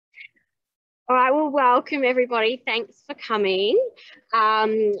All right, well, welcome everybody. Thanks for coming.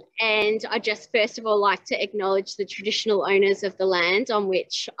 And I just first of all like to acknowledge the traditional owners of the land on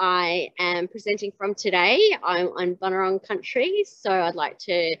which I am presenting from today. I'm on Maribyrnong country, so I'd like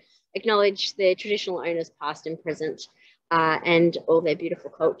to acknowledge the traditional owners past and present and all their beautiful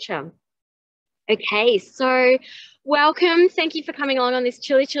culture. Okay, so welcome. Thank you for coming along on this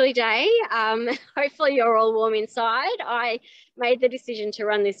chilly day. Hopefully you're all warm inside. I made the decision to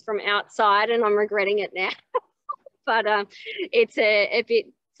run this from outside and I'm regretting it now. But it's a bit,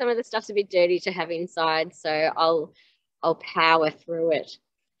 some of the stuff's a bit dirty to have inside, so I'll power through it.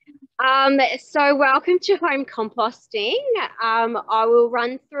 So welcome to home composting. I will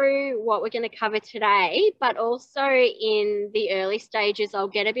run through what we're going to cover today, but also in the early stages, I'll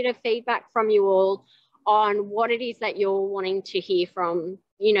get a bit of feedback from you all on what it is that you're wanting to hear from,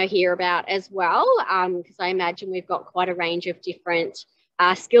 hear about as well, because I imagine we've got quite a range of different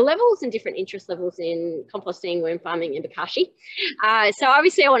skill levels and different interest levels in composting, worm farming and bokashi. So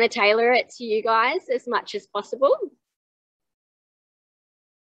obviously I want to tailor it to you guys as much as possible.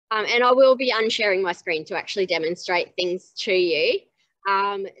 And I will be unsharing my screen to actually demonstrate things to you.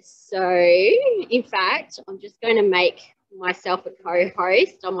 So in fact, I'm just going to make myself a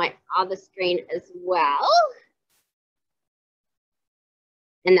co-host on my other screen as well.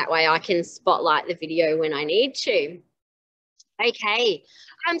 And that way I can spotlight the video when I need to. Okay,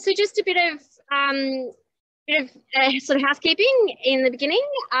 so just a bit of sort of housekeeping in the beginning.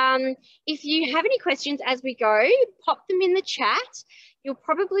 If you have any questions as we go, pop them in the chat. You'll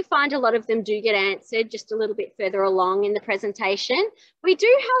probably find a lot of them do get answered just a little bit further along in the presentation. We do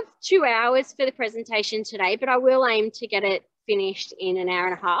have 2 hours for the presentation today, but I will aim to get it finished in an hour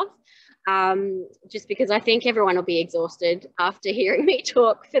and a half, just because I think everyone will be exhausted after hearing me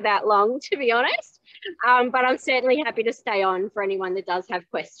talk for that long, to be honest. But I'm certainly happy to stay on for anyone that does have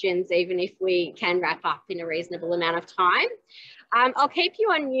questions, even if we can wrap up in a reasonable amount of time. I'll keep you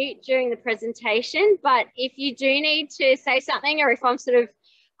on mute during the presentation, but if you do need to say something, or if I'm sort of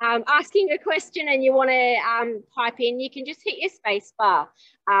asking a question and you want to pipe in, you can just hit your space bar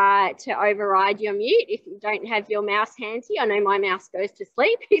to override your mute if you don't have your mouse handy. I know my mouse goes to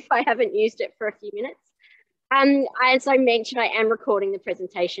sleep if I haven't used it for a few minutes. As I mentioned, I am recording the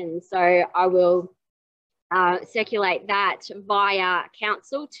presentation, so I will circulate that via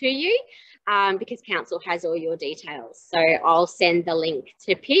council to you because council has all your details. So I'll send the link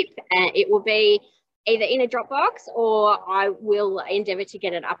to Pip and it will be either in a Dropbox or I will endeavour to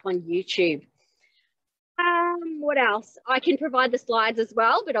get it up on YouTube. What else? I can provide the slides as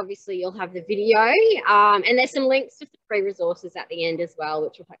well, but obviously you'll have the video. And there's some links to free resources at the end as well,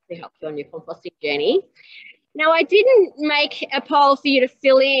 which will hopefully help you on your composting journey. Now, I didn't make a poll for you to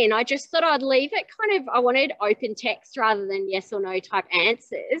fill in. I just thought I'd leave it I wanted open text rather than yes or no type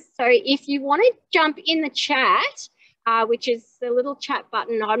answers. So if you want to jump in the chat, which is the little chat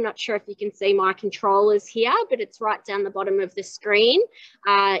button, I'm not sure if you can see my controllers here, but it's right down the bottom of the screen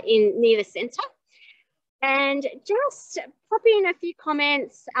near the centre. And just pop in a few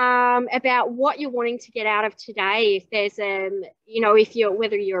comments about what you're wanting to get out of today. If there's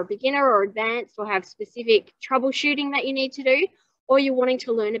whether you're a beginner or advanced or have specific troubleshooting that you need to do, or you're wanting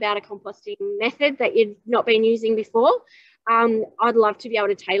to learn about a composting method that you've not been using before, I'd love to be able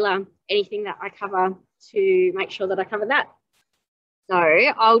to tailor anything that I cover to make sure that I cover that. So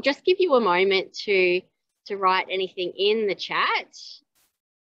I'll just give you a moment to write anything in the chat.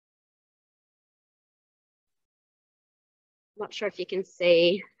 Not sure if you can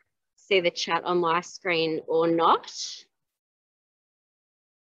see the chat on my screen or not.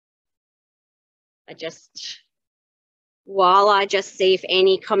 While I just see if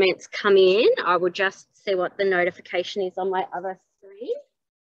any comments come in, I will just see what the notification is on my other screen.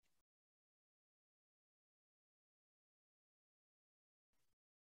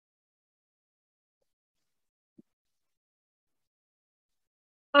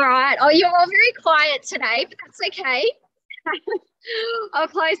 All right. Oh, you're all very quiet today, but that's okay. I'll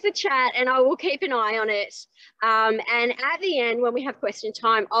close the chat and I will keep an eye on it. And at the end, when we have question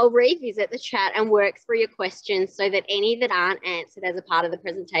time, I'll revisit the chat and work through your questions so that any that aren't answered as a part of the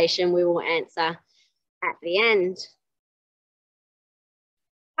presentation, we will answer at the end.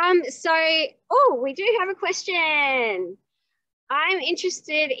 We do have a question. I'm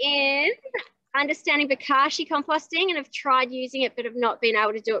interested in understanding bokashi composting and have tried using it but have not been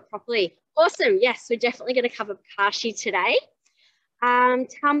able to do it properly. Awesome. Yes, we're definitely going to cover bokashi today.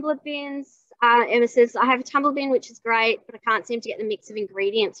 Tumbler bins. Emma says, I have a tumbler bin, which is great, but I can't seem to get the mix of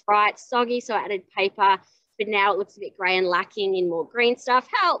ingredients right. Soggy, so I added paper, but now it looks a bit grey and lacking in more green stuff.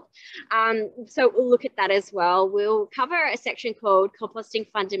 Help. So we'll look at that as well. We'll cover a section called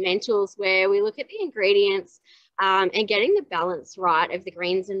Composting Fundamentals, where we look at the ingredients and getting the balance right of the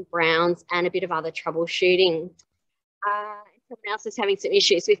greens and browns and a bit of other troubleshooting. Someone else is having some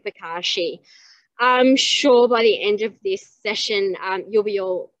issues with bokashi. I'm sure by the end of this session, you'll be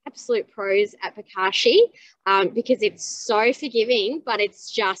all absolute pros at bokashi because it's so forgiving, but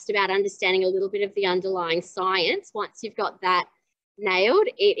it's just about understanding a little bit of the underlying science. Once you've got that nailed,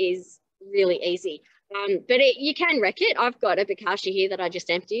 it is really easy. But you can wreck it. I've got a bokashi here that I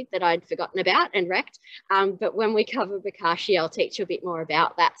just emptied that I'd forgotten about and wrecked. But when we cover bokashi, I'll teach you a bit more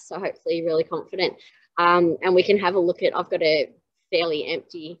about that. So hopefully you're really confident. And we can have a look at, I've got a fairly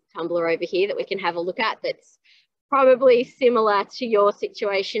empty tumbler over here that we can have a look at that's probably similar to your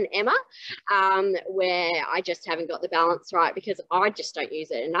situation, Emma, where I just haven't got the balance right because I just don't use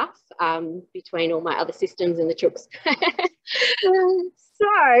it enough between all my other systems and the chooks.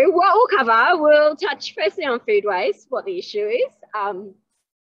 So what we'll cover, we'll touch firstly on food waste, what the issue is.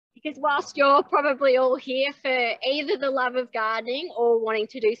 Because whilst you're probably all here for either the love of gardening or wanting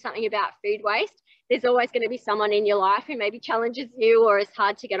to do something about food waste, there's always going to be someone in your life who maybe challenges you or is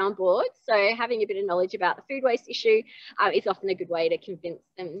hard to get on board. So having a bit of knowledge about the food waste issue is often a good way to convince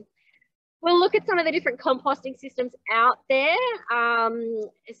them. We'll look at some of the different composting systems out there.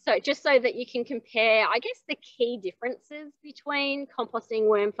 So just so that you can compare, I guess, the key differences between composting,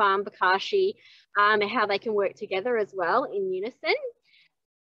 worm farm, bokashi, and how they can work together as well in unison.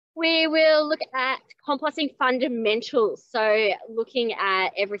 We will look at composting fundamentals, so looking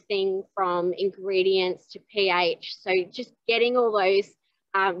at everything from ingredients to pH, so just getting all those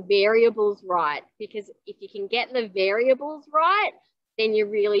variables right, because if you can get the variables right, then you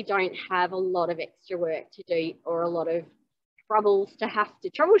really don't have a lot of extra work to do or a lot of troubles to have to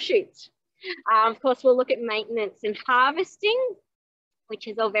troubleshoot. Of course, we'll look at maintenance and harvesting, which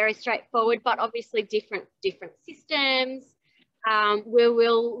is all very straightforward, but obviously different systems. We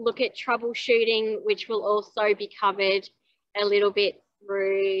will look at troubleshooting, which will also be covered a little bit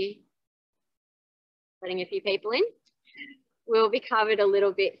through letting a few people in. We'll be covered a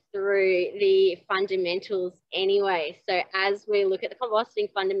little bit through the fundamentals anyway. So as we look at the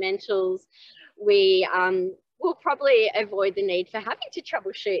composting fundamentals, we will probably avoid the need for having to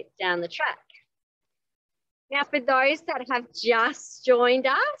troubleshoot down the track. Now, for those that have just joined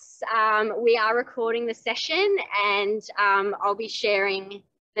us, we are recording the session and I'll be sharing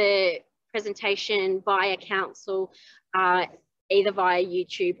the presentation via council, either via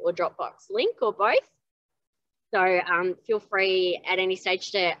YouTube or Dropbox link or both. So feel free at any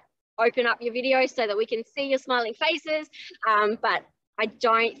stage to open up your video so that we can see your smiling faces. But I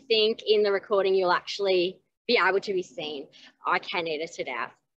don't think in the recording you'll actually be able to be seen. I can edit it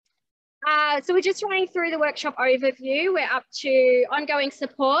out. So we're just running through the workshop overview. We're up to ongoing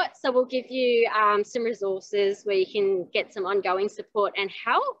support. So we'll give you some resources where you can get some ongoing support and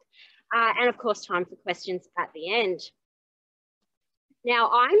help. And of course, time for questions at the end. Now,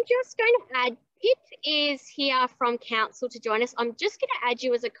 I'm just going to add, Pip is here from council to join us. I'm just going to add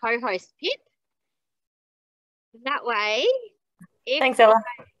you as a co-host, Pip. That way. Thanks, Ella.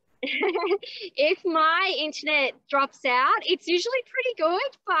 If my internet drops out, it's usually pretty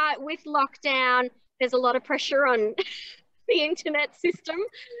good, but with lockdown, there's a lot of pressure on the internet system.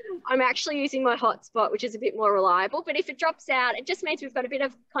 I'm actually using my hotspot, which is a bit more reliable, but if it drops out, it just means we've got a bit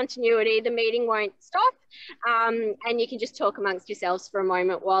of continuity. The meeting won't stop, and you can just talk amongst yourselves for a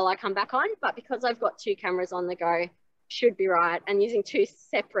moment while I come back on. But because I've got two cameras on the go, should be right, and using two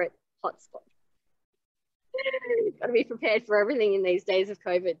separate hotspots. Got to be prepared for everything in these days of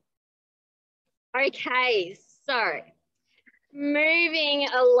COVID. Okay, so moving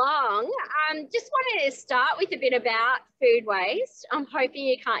along, just wanted to start with a bit about food waste. I'm hoping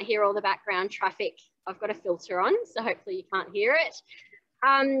you can't hear all the background traffic. I've got a filter on, so hopefully you can't hear it.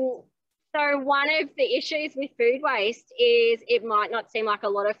 So one of the issues with food waste is it might not seem like a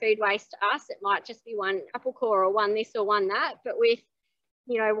lot of food waste to us. It might just be one apple core or one this or one that, but with,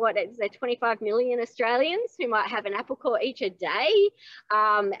 you know, what is there, 25 million Australians who might have an apple core each a day,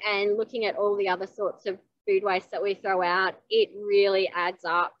 and looking at all the other sorts of food waste that we throw out, it really adds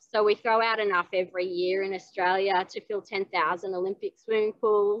up. So we throw out enough every year in Australia to fill 10,000 Olympic swimming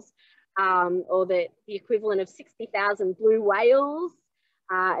pools, or the equivalent of 60,000 blue whales,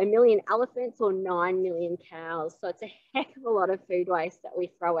 1 million elephants, or 9 million cows. So it's a heck of a lot of food waste that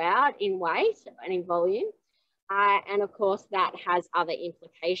we throw out in weight and in volume. And of course, that has other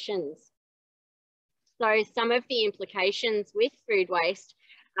implications. So some of the implications with food waste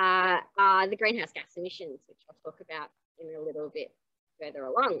are the greenhouse gas emissions, which I'll talk about in a little bit further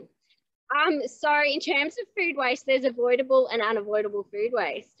along. So in terms of food waste, there's avoidable and unavoidable food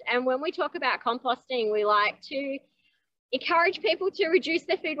waste. And when we talk about composting, we like to encourage people to reduce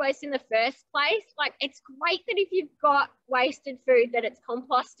their food waste in the first place. Like, it's great that if you've got wasted food that it's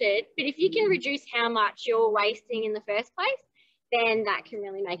composted, but if you can reduce how much you're wasting in the first place, then that can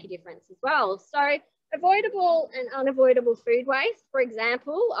really make a difference as well. So avoidable and unavoidable food waste, for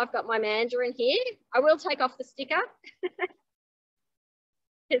example, I've got my mandarin here. I will take off the sticker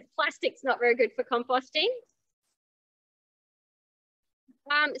because plastic's not very good for composting.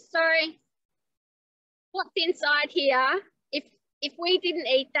 So what's inside here, if we didn't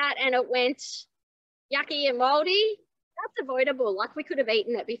eat that and it went yucky and moldy, that's avoidable. Like, we could have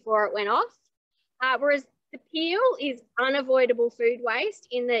eaten it before it went off. Whereas the peel is unavoidable food waste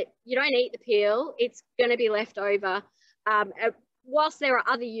in that you don't eat the peel, it's going to be left over. Whilst there are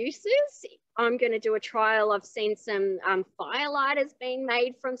other uses, I'm going to do a trial. I've seen some firelighters being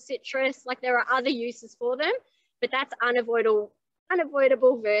made from citrus. Like, there are other uses for them, but that's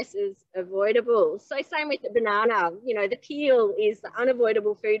unavoidable versus avoidable. So same with the banana, you know, the peel is the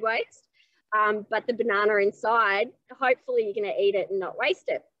unavoidable food waste, but the banana inside, hopefully you're going to eat it and not waste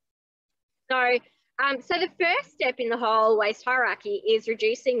it. So the first step in the whole waste hierarchy is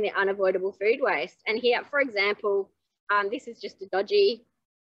reducing the unavoidable food waste. And here, for example, this is just a dodgy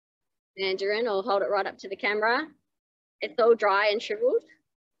mandarin. I'll hold it right up to the camera. It's all dry and shriveled.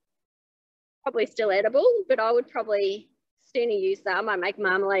 Probably still edible, but I would probably sooner use that. I might make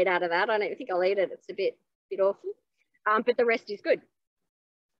marmalade out of that. I don't think I'll eat it. It's a bit awful, but the rest is good.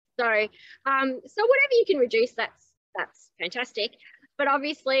 So, so whatever you can reduce, that's fantastic. But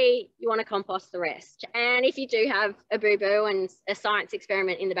obviously you want to compost the rest. And if you do have a boo-boo and a science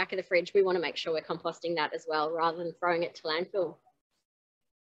experiment in the back of the fridge, we want to make sure we're composting that as well, rather than throwing it to landfill.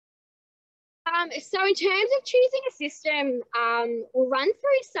 So in terms of choosing a system, we'll run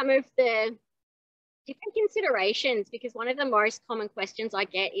through some of the different considerations, because one of the most common questions I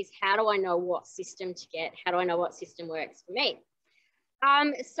get is, how do I know what system to get? How do I know what system works for me?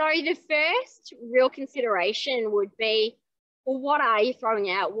 So the first real consideration would be, well, what are you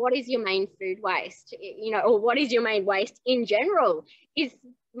throwing out? What is your main food waste? You know, or what is your main waste in general? Is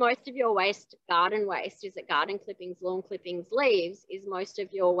most of your waste garden waste? Is it garden clippings, lawn clippings, leaves? Is most of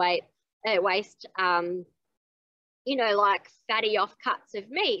your waste, you know, like fatty offcuts of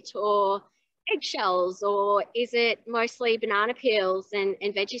meat or eggshells, or is it mostly banana peels and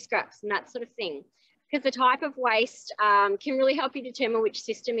veggie scraps and that sort of thing? Because the type of waste can really help you determine which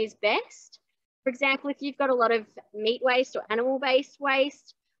system is best. For example, if you've got a lot of meat waste or animal-based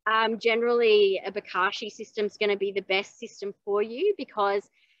waste, generally a bokashi system is going to be the best system for you, because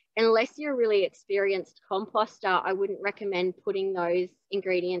unless you're a really experienced composter, I wouldn't recommend putting those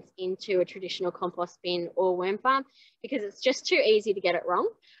ingredients into a traditional compost bin or worm farm, because it's just too easy to get it wrong.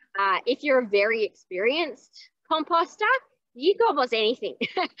 If you're a very experienced composter, you compost anything,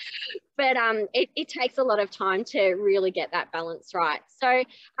 but it takes a lot of time to really get that balance right. So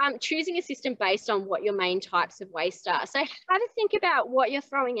choosing a system based on what your main types of waste are. So have a think about what you're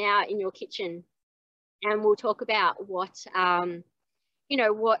throwing out in your kitchen, and we'll talk about what, you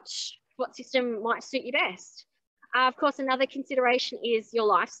know, what system might suit you best. Of course, another consideration is your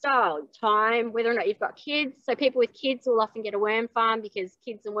lifestyle, time, whether or not you've got kids. So people with kids will often get a worm farm, because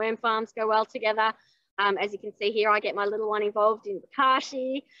kids and worm farms go well together. As you can see here, I get my little one involved in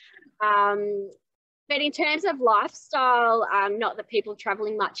bokashi. But in terms of lifestyle, not that people are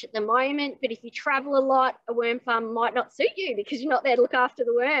traveling much at the moment, but if you travel a lot, a worm farm might not suit you because you're not there to look after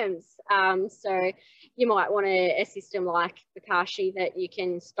the worms. So you might want a system like bokashi that you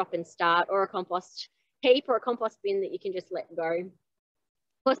can stop and start, or a compost heap or a compost bin that you can just let go.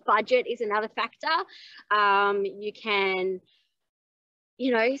 Of course, budget is another factor. You can,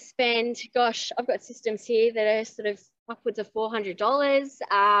 you know, spend, gosh, I've got systems here that are sort of upwards of $400,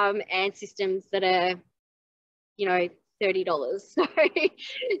 and systems that are, you know, $30. So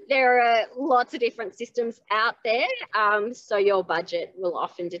there are lots of different systems out there. So your budget will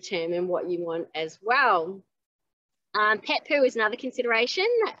often determine what you want as well. Pet poo is another consideration.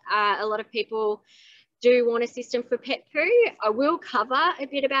 A lot of people do want a system for pet poo. I will cover a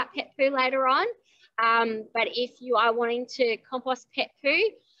bit about pet poo later on. But if you are wanting to compost pet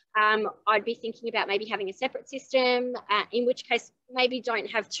poo, I'd be thinking about maybe having a separate system, in which case maybe don't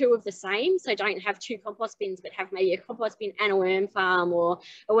have two of the same. So don't have two compost bins, but have maybe a compost bin and a worm farm, or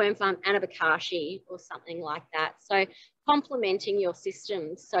a worm farm and a bokashi, or something like that. So complementing your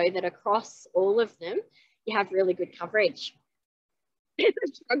systems so that across all of them, you have really good coverage. There's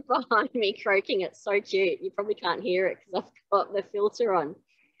a dog behind me croaking. It's so cute. You probably can't hear it because I've got the filter on.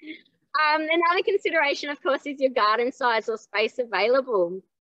 Another consideration, of course, is your garden size or space available.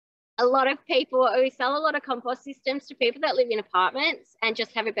 a lot of people, we sell a lot of compost systems to people that live in apartments and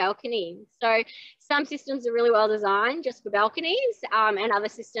just have a balcony. So some systems are really well designed just for balconies, and other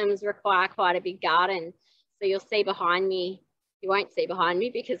systems require quite a big garden. So you'll see behind me, you won't see behind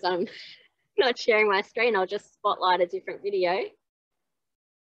me because I'm not sharing my screen. I'll just spotlight a different video.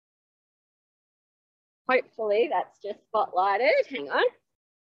 Hopefully that's just spotlighted. Hang on.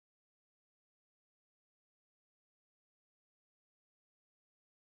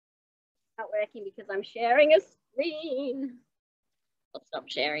 Not working because I'm sharing a screen. I'll stop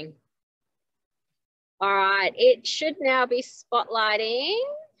sharing. All right, it should now be spotlighting.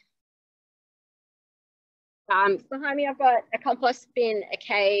 Behind me, I've got a compost bin, a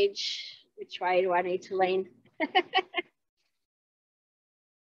cage. Which way do I need to lean?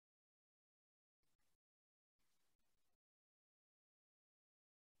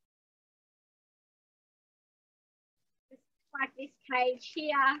 Like this cage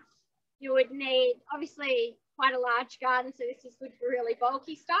here, you would need obviously quite a large garden, so this is good for really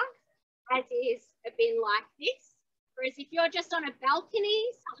bulky stuff, as is a bin like this. Whereas if you're just on a balcony,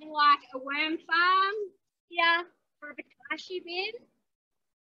 something like a worm farm here for a bokashi bin,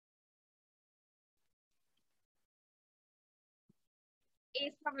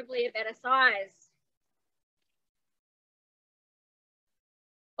 is probably a better size.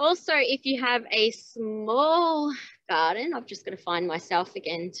 Also, if you have a small garden, I've just got to find myself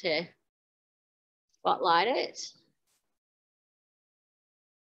again to spotlight it.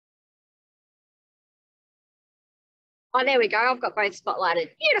 Oh, there we go. I've got both spotlighted.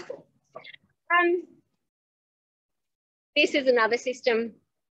 Beautiful. This is another system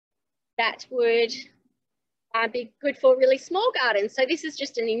that would be good for really small gardens. So this is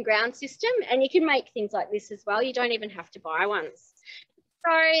just an in-ground system, and you can make things like this as well. You don't even have to buy ones.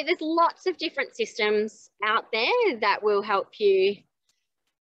 So there's lots of different systems out there that will help you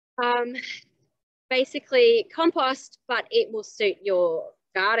basically compost, but it will suit your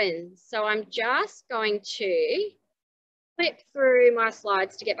garden. So I'm just going to flip through my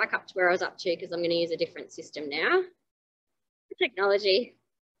slides to get back up to where I was up to, because I'm going to use a different system now. Technology.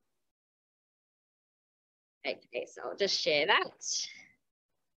 Okay, so I'll just share that.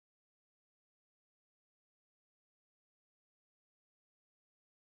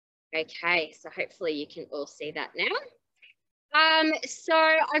 Okay, so hopefully you can all see that now. So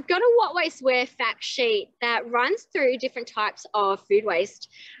I've got a what waste where fact sheet that runs through different types of food waste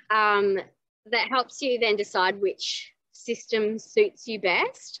that helps you then decide which system suits you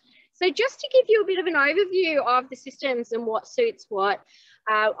best. So just to give you a bit of an overview of the systems and what suits what,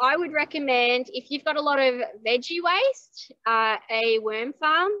 I would recommend, if you've got a lot of veggie waste, a worm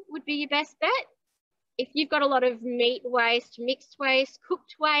farm would be your best bet. If you've got a lot of meat waste, mixed waste,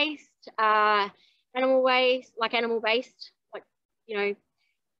 cooked waste, animal waste, like animal-based, like, you know,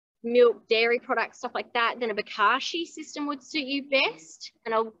 milk, dairy products, stuff like that, then a bokashi system would suit you best.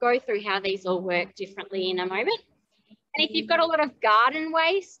 And I'll go through how these all work differently in a moment. And if you've got a lot of garden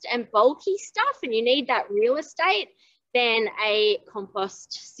waste and bulky stuff and you need that real estate, then a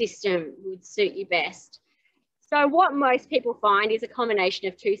compost system would suit you best. So what most people find is a combination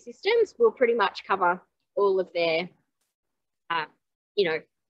of two systems will pretty much cover all of their, you know,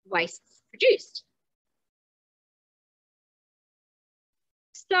 wastes produced.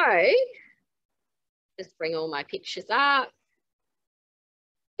 So just bring all my pictures up.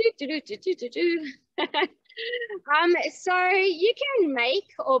 So you can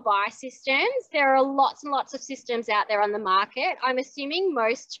make or buy systems. There are lots and lots of systems out there on the market. I'm assuming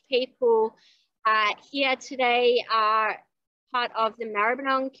most people here today are part of the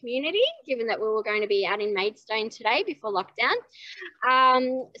Maribyrnong community, given that we were going to be out in Maidstone today before lockdown.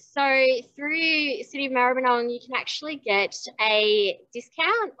 So through City of Maribyrnong, you can actually get a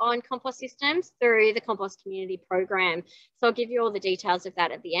discount on compost systems through the Compost Community Program. So I'll give you all the details of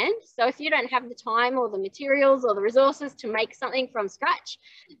that at the end. So if you don't have the time or the materials or the resources to make something from scratch,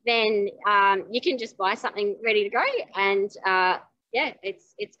 then you can just buy something ready to go, and yeah,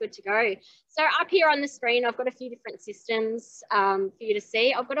 it's good to go. So up here on the screen, I've got a few different systems for you to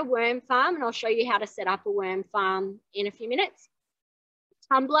see. I've got a worm farm, and I'll show you how to set up a worm farm in a few minutes.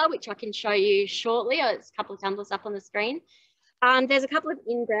 Tumbler, which I can show you shortly. There's a couple of tumblers up on the screen. There's a couple of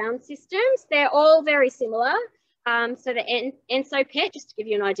in-ground systems. They're all very similar. So the Enso Pet, just to give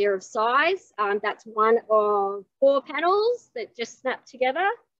you an idea of size, that's one of 4 panels that just snap together.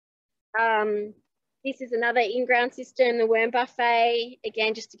 This is another in-ground system, the Worm Buffet,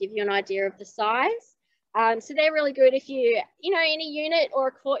 again, just to give you an idea of the size. So they're really good if you know, in a unit or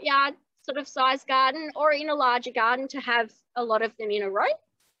a courtyard sort of size garden, or in a larger garden to have a lot of them in a row.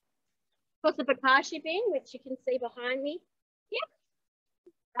 Of course, the bokashi bin, which you can see behind me. Yeah.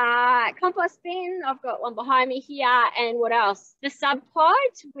 Compost bin, I've got one behind me here, and what else? The Sub Pod,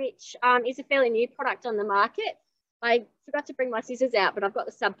 which is a fairly new product on the market. I forgot to bring my scissors out, but I've got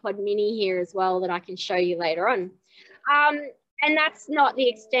the Sub Pod Mini here as well that I can show you later on. And that's not the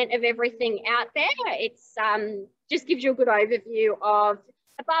extent of everything out there. It's just gives you a good overview of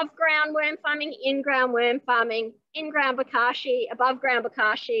above ground worm farming, in-ground worm farming, in-ground bokashi, above ground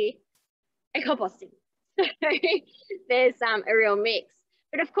bokashi, and composting. So there's a real mix.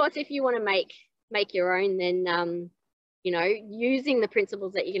 But of course, if you want to make your own, then you know, using the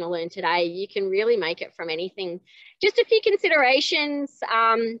principles that you're going to learn today, you can really make it from anything. Just a few considerations.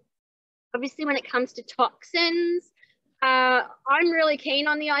 Obviously, when it comes to toxins, I'm really keen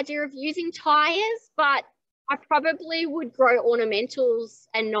on the idea of using tires, but I probably would grow ornamentals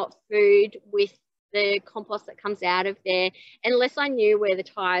and not food with the compost that comes out of there, unless I knew where the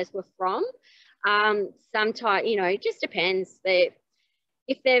tires were from. Sometimes, you know, it just depends.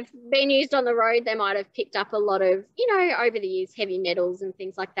 If they've been used on the road, they might have picked up a lot of, you know, over the years, heavy metals and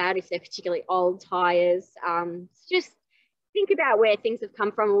things like that, if they're particularly old tires. Just think about where things have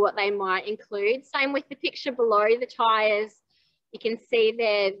come from and what they might include. Same with the picture below the tires. You can see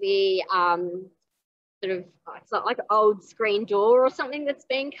there the sort of, it's like an old screen door or something that's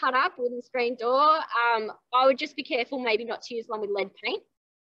been cut up, wooden screen door. I would just be careful maybe not to use one with lead paint.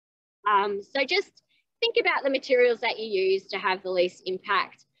 So just think about the materials that you use to have the least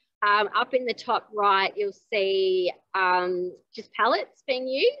impact. Up in the top right, you'll see just pallets being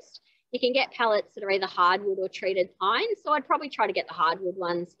used. You can get pallets that are either hardwood or treated pine. So I'd probably try to get the hardwood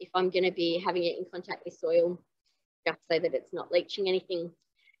ones if I'm going to be having it in contact with soil, just so that it's not leaching anything.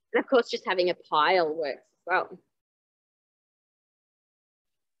 And of course, just having a pile works as well.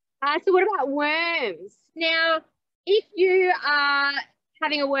 So what about worms? Now, if you are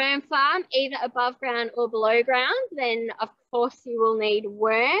having a worm farm, either above ground or below ground, then of course you will need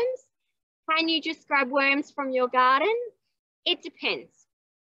worms. Can you just grab worms from your garden? It depends.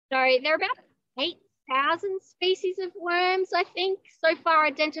 So there are about 8,000 species of worms, I think, so far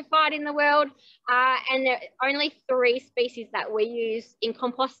identified in the world. And there are only 3 species that we use in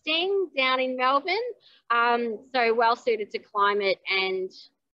composting down in Melbourne. So well suited to climate and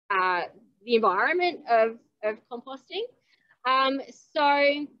the environment of composting. So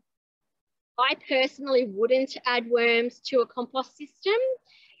I personally wouldn't add worms to a compost system.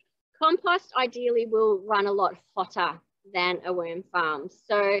 Compost ideally will run a lot hotter than a worm farm.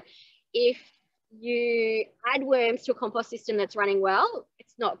 So if you add worms to a compost system that's running well,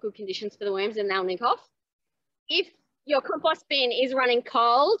 it's not good conditions for the worms and they'll nick off. If your compost bin is running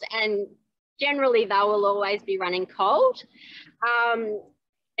cold, and generally they will always be running cold,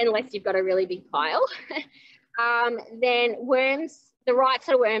 unless you've got a really big pile, then worms, the right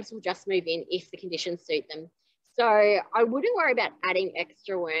sort of worms will just move in if the conditions suit them. So I wouldn't worry about adding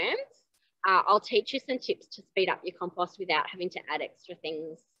extra worms. I'll teach you some tips to speed up your compost without having to add extra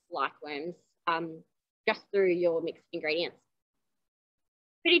things like worms, just through your mixed ingredients.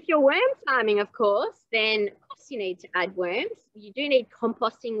 But if you're worm farming, of course, then of course you need to add worms. You do need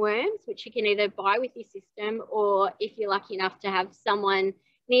composting worms, which you can either buy with your system, or if you're lucky enough to have someone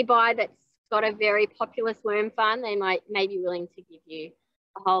nearby that's got a very populous worm farm, they may be willing to give you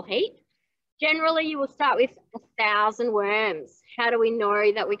a whole heap. Generally, you will start with 1,000 worms. How do we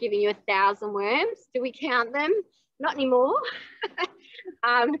know that we're giving you 1,000 worms? Do we count them? Not anymore.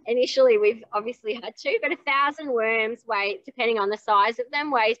 Initially, we've obviously had to, but 1,000 worms weigh, depending on the size of them,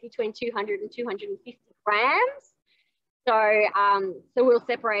 weighs between 200 and 250 grams. So, so we'll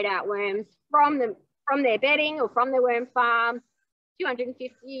separate out worms from their bedding or from their worm farm,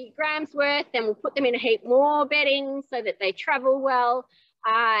 250 grams worth, then we'll put them in a heap more bedding so that they travel well.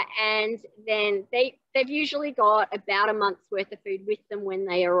 And then they've usually got about a month's worth of food with them when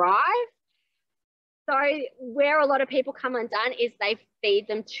they arrive. So where a lot of people come undone is they feed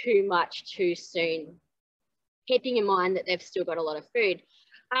them too much too soon, keeping in mind that they've still got a lot of food.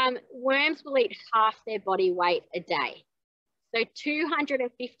 Worms will eat half their body weight a day. So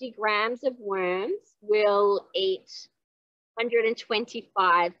 250 grams of worms will eat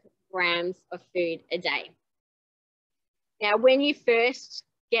 125 grams of food a day. Now, when you first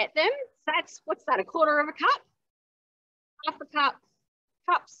get them, that's, what's that, a quarter of a cup? Half a cup,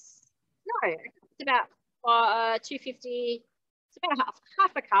 cups, no, it's about 250, it's about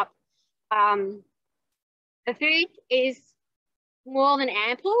half a cup. The food is more than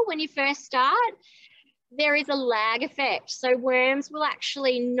ample when you first start. There is a lag effect. So worms will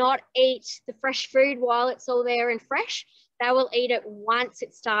actually not eat the fresh food while it's all there and fresh. They will eat it once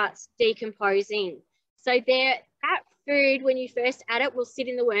it starts decomposing. So that food, when you first add it, will sit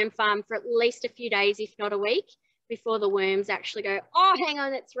in the worm farm for at least a few days, if not a week, before the worms actually go, oh, hang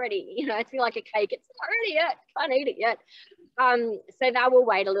on, it's ready. You know, it's like a cake. It's not ready yet. Can't eat it yet. So they will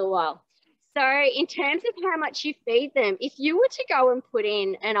wait a little while. So in terms of how much you feed them, if you were to go and put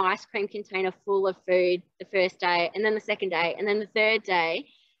in an ice cream container full of food the first day, and then the second day, and then the third day,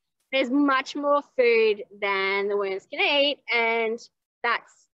 there's much more food than the worms can eat, and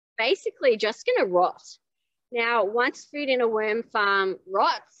that's basically just going to rot. Now, once food in a worm farm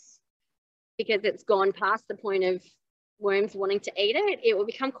rots, because it's gone past the point of worms wanting to eat it, it will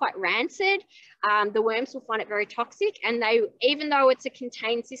become quite rancid. The worms will find it very toxic, and they, even though it's a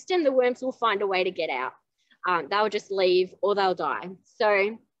contained system, the worms will find a way to get out. They'll just leave or they'll die.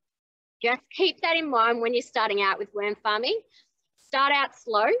 So just keep that in mind when you're starting out with worm farming. Start out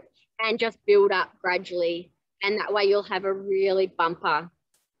slow and just build up gradually, and that way you'll have a really bumper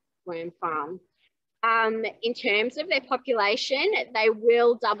worm farm. In terms of their population, they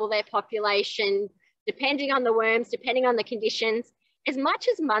will double their population depending on the worms, depending on the conditions. As much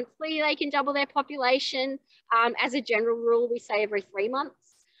as monthly, they can double their population. As a general rule, we say every 3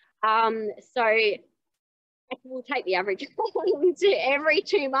 months. So we'll take the average to every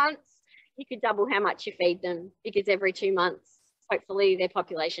 2 months. You could double how much you feed them, because every 2 months, hopefully their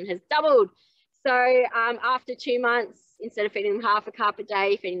population has doubled. So after 2 months, instead of feeding them half a cup a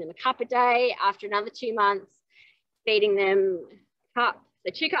day, feeding them a cup a day. After another 2 months, feeding them a cup,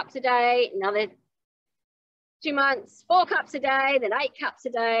 so 2 cups a day. Another 2 months, 4 cups a day, then 8 cups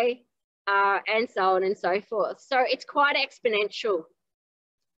a day, and so on and so forth. So it's quite exponential.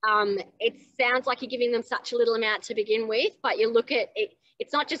 It sounds like you're giving them such a little amount to begin with, but you look at it,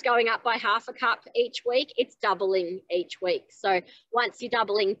 it's not just going up by half a cup each week, it's doubling each week. So once you're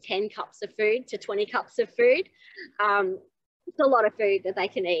doubling 10 cups of food to 20 cups of food, it's a lot of food that they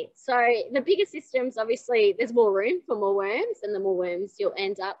can eat. So the bigger systems, obviously, there's more room for more worms, and the more worms you'll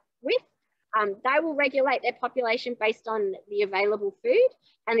end up with. They will regulate their population based on the available food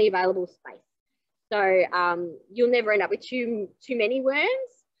and the available space. So you'll never end up with too many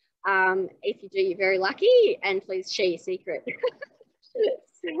worms. If you do, you're very lucky, and please share your secret.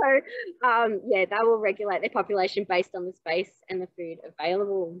 So yeah, they will regulate their population based on the space and the food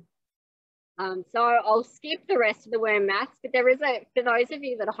available. So I'll skip the rest of the worm maths, but there is for those of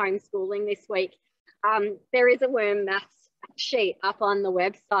you that are homeschooling this week, there is a worm maths sheet up on the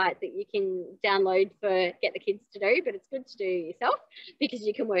website that you can download get the kids to do, but it's good to do yourself, because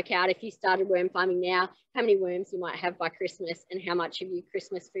you can work out, if you started worm farming now, how many worms you might have by Christmas and how much of your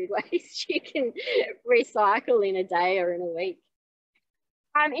Christmas food waste you can recycle in a day or in a week.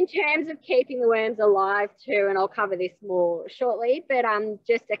 In terms of keeping the worms alive too, and I'll cover this more shortly, but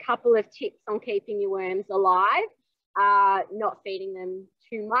just a couple of tips on keeping your worms alive. Not feeding them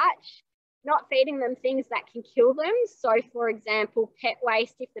too much, not feeding them things that can kill them. So for example, pet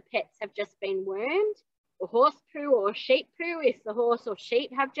waste if the pets have just been wormed, or horse poo or sheep poo if the horse or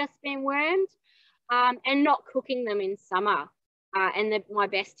sheep have just been wormed, and not cooking them in summer. My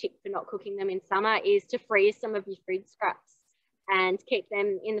best tip for not cooking them in summer is to freeze some of your food scraps and keep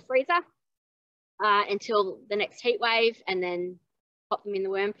them in the freezer until the next heat wave, and then pop them in the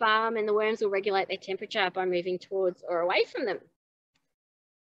worm farm, and the worms will regulate their temperature by moving towards or away from them.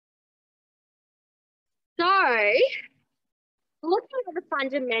 So looking at the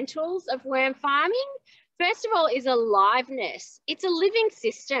fundamentals of worm farming, first of all is aliveness. It's a living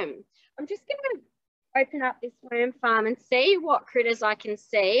system. I'm just going to open up this worm farm and see what critters I can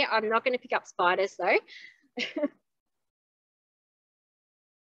see. I'm not going to pick up spiders though.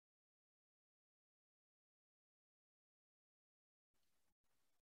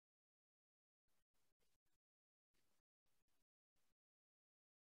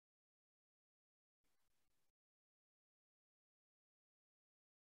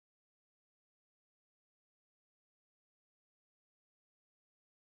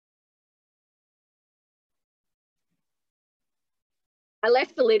 I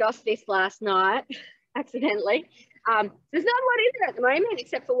left the lid off this last night, accidentally. There's not a lot in there at the moment,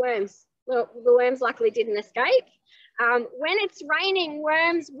 except for worms. Well, the worms luckily didn't escape. When it's raining,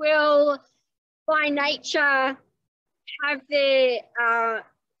 worms will, by nature, have their, I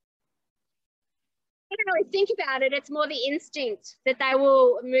don't really think about it. It's more the instinct that they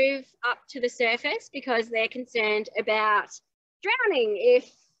will move up to the surface because they're concerned about drowning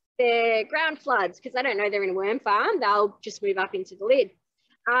if they're ground floods, because they don't know they're in a worm farm. They'll just move up into the lid.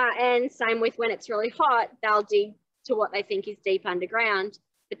 And same with when it's really hot, they'll dig to what they think is deep underground,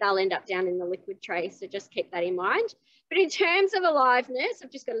 but they'll end up down in the liquid tray. So just keep that in mind. But in terms of aliveness, I've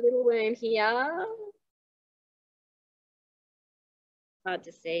just got a little worm here. Hard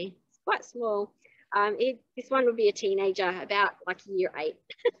to see. It's quite small. This one would be a teenager, about like year 8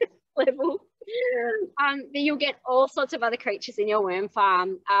 level. But you'll get all sorts of other creatures in your worm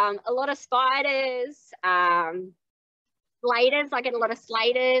farm. A lot of spiders, slaters. I get a lot of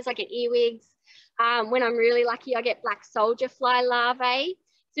slaters. I get earwigs. When I'm really lucky, I get black soldier fly larvae.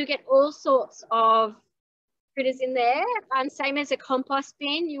 So you get all sorts of critters in there. Same as a compost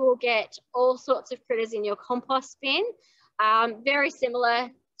bin, you will get all sorts of critters in your compost bin. Very similar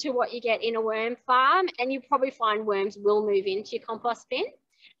to what you get in a worm farm, and you'll probably find worms will move into your compost bin.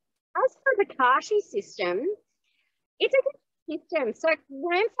 As for the Bokashi system, it's a good system. So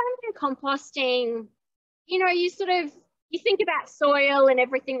worm farming and composting, you know, you think about soil and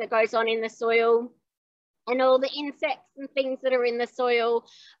everything that goes on in the soil and all the insects and things that are in the soil.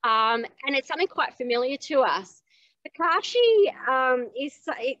 And it's something quite familiar to us. Bokashi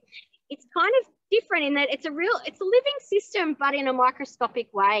it's kind of different in that it's a living system, but in a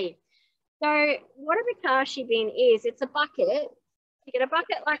microscopic way. So what a Bokashi bin is, it's a bucket. You get a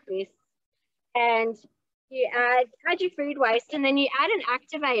bucket like this, and you add your food waste, and then you add an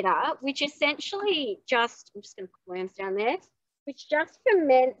activator, which essentially just, I'm just going to put worms down there, which just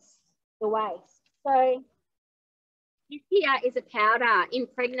ferments the waste. So this here is a powder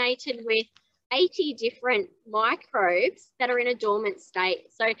impregnated with 80 different microbes that are in a dormant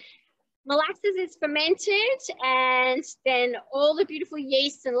state. So molasses is fermented, and then all the beautiful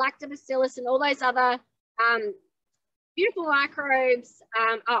yeasts and lactobacillus and all those other beautiful microbes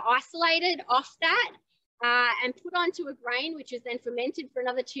are isolated off that and put onto a grain, which is then fermented for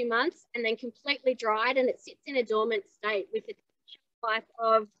another 2 months and then completely dried, and it sits in a dormant state with a shelf life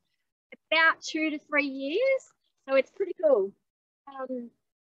of about 2 to 3 years. So it's pretty cool.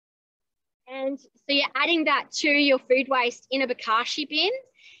 And so you're adding that to your food waste in a Bokashi bin,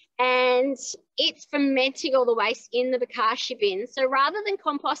 and it's fermenting all the waste in the Bokashi bin. So rather than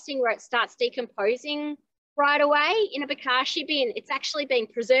composting where it starts decomposing right away, in a Bokashi bin, it's actually being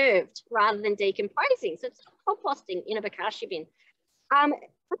preserved rather than decomposing. So it's composting in a Bokashi bin.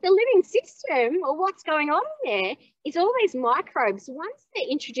 But the living system, or what's going on in there, is all these microbes, once they're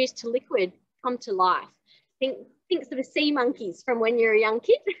introduced to liquid, come to life. Think sort of sea monkeys from when you're a young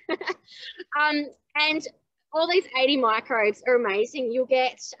kid. And all these 80 microbes are amazing. You'll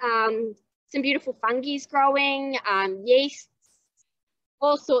get some beautiful fungi growing, yeasts,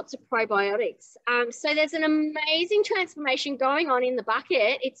 all sorts of probiotics. So there's an amazing transformation going on in the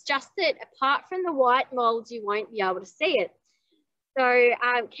bucket. It's just that apart from the white molds, you won't be able to see it. So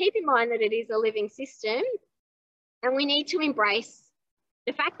keep in mind that it is a living system, and we need to embrace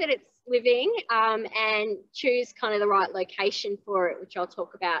the fact that it's living and choose kind of the right location for it, which I'll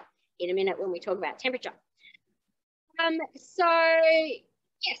talk about in a minute when we talk about temperature. So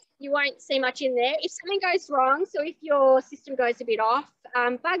yes, you won't see much in there. If something goes wrong, so if your system goes a bit off,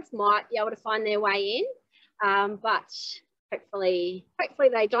 bugs might be able to find their way in, but hopefully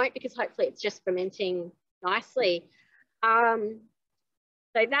they don't, because hopefully it's just fermenting nicely.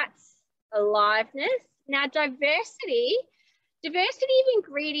 So that's aliveness. Now diversity of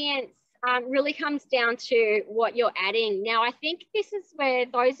ingredients really comes down to what you're adding. Now, I think this is where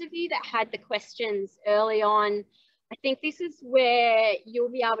those of you that had the questions early on, I think this is where you'll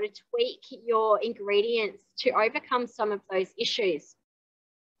be able to tweak your ingredients to overcome some of those issues.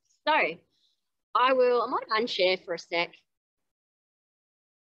 So I might unshare for a sec,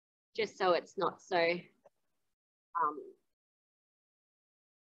 just so it's not so,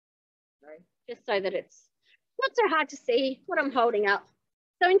 just so that it's not so hard to see what I'm holding up.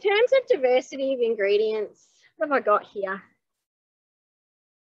 So in terms of diversity of ingredients, what have I got here?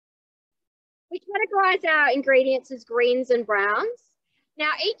 We categorize our ingredients as greens and browns.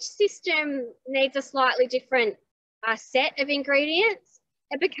 Now, each system needs a slightly different set of ingredients.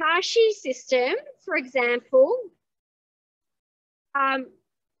 A Bokashi system, for example,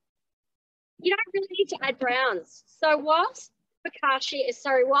 you don't really need to add browns. So whilst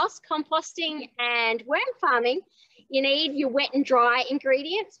composting and worm farming, you need your wet and dry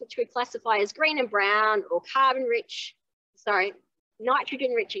ingredients, which we classify as green and brown, or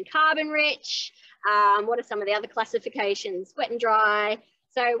nitrogen rich and carbon rich. What are some of the other classifications? Wet and dry.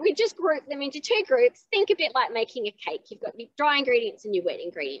 So we just group them into 2 groups. Think a bit like making a cake. You've got your dry ingredients and your wet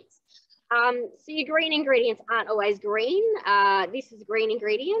ingredients. So your green ingredients aren't always green. This is a green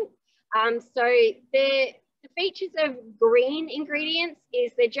ingredient. So the features of green ingredients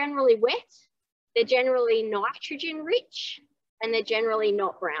is they're generally wet, they're generally nitrogen rich, and they're generally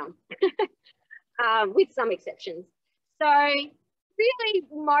not brown, with some exceptions. So really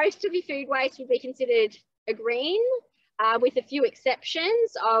most of your food waste would be considered a green, with a few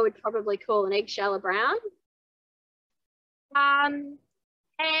exceptions. I would probably call an eggshell a brown. And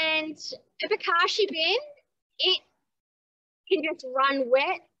a Bokashi bin, it can just run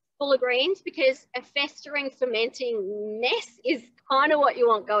wet full of greens, because a festering, fermenting mess is kind of what you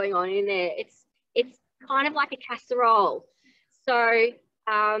want going on in there. It's kind of like a casserole. So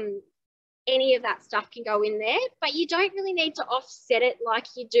any of that stuff can go in there, but you don't really need to offset it like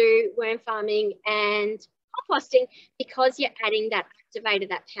you do worm farming and composting, because you're adding that activator,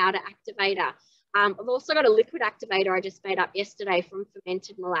 that powder activator. I've also got a liquid activator I just made up yesterday from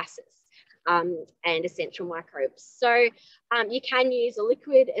fermented molasses and essential microbes. So you can use a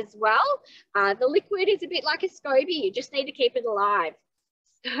liquid as well. The liquid is a bit like a SCOBY. You just need to keep it alive.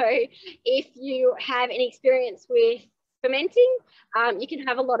 So if you have any experience with fermenting, you can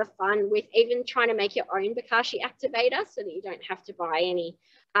have a lot of fun with even trying to make your own bokashi activator so that you don't have to buy any.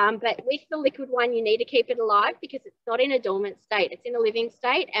 But with the liquid one, you need to keep it alive because it's not in a dormant state, it's in a living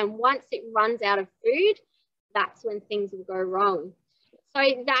state. And once it runs out of food, that's when things will go wrong. So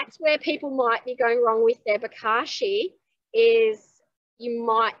that's where people might be going wrong with their bokashi, is you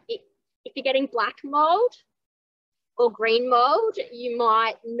might, if you're getting black mold or green mold, you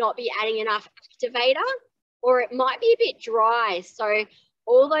might not be adding enough activator, or it might be a bit dry. So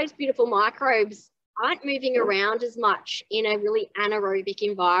all those beautiful microbes aren't moving around as much in a really anaerobic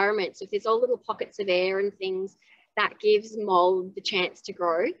environment. So if there's all little pockets of air and things, that gives mold the chance to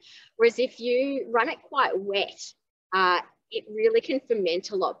grow. Whereas if you run it quite wet, it really can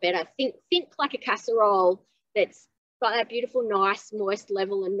ferment a lot better. Think like a casserole that's got that beautiful, nice, moist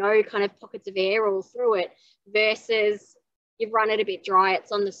level and no kind of pockets of air all through it, versus you've run it a bit dry,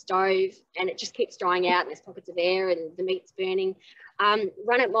 it's on the stove and it just keeps drying out and there's pockets of air and the meat's burning.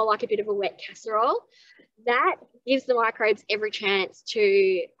 Run it more like a bit of a wet casserole. That gives the microbes every chance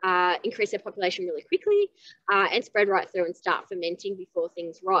to increase their population really quickly and spread right through and start fermenting before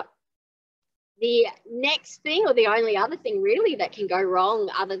things rot. The next thing, or the only other thing really that can go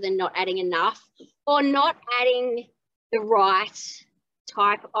wrong, other than not adding enough or not adding the right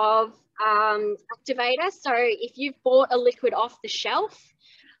type of activator. So if you've bought a liquid off the shelf,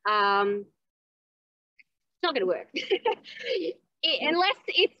 it's not going to work. Unless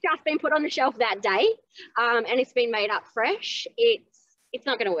it's just been put on the shelf that day and it's been made up fresh, it's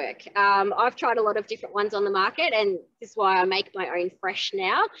not going to work. I've tried a lot of different ones on the market, and this is why I make my own fresh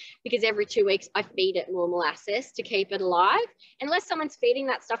now, because every 2 weeks I feed it more molasses to keep it alive. Unless someone's feeding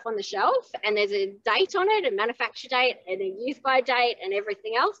that stuff on the shelf and there's a date on it, a manufacture date and a use by date and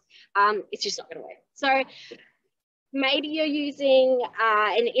everything else, it's just not going to work. So maybe you're using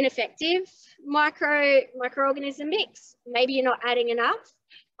an ineffective microorganism mix. Maybe you're not adding enough.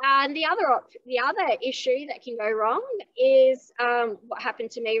 And the other issue that can go wrong is what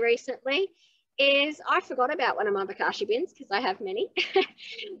happened to me recently is I forgot about one of my bokashi bins, because I have many,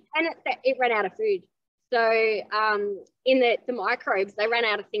 and it ran out of food. So in the microbes, they ran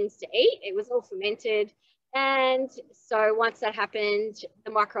out of things to eat. It was all fermented. And so once that happened,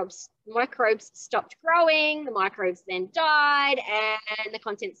 the microbes stopped growing, the microbes then died, and the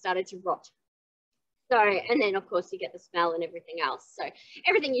content started to rot. So, and then of course you get the smell and everything else. So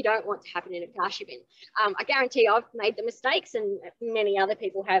everything you don't want to happen in a bokashi bin. I guarantee I've made the mistakes, and many other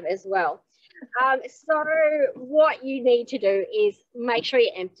people have as well. So what you need to do is make sure you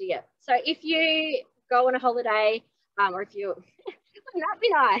empty it. So if you go on a holiday, or if you're, wouldn't that be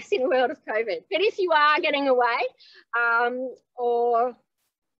nice in a world of COVID? But if you are getting away, or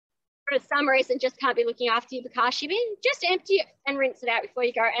for some reason just can't be looking after your bokashi bin, just empty it and rinse it out before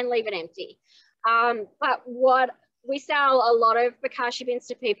you go and leave it empty. But what we sell a lot of bokashi bins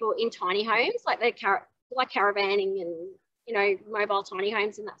to people in tiny homes, like they're like caravanning and, you know, mobile tiny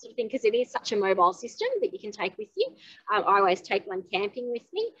homes and that sort of thing, because it is such a mobile system that you can take with you. I always take one camping with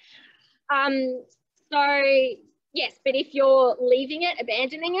me. So yes, but if you're leaving it,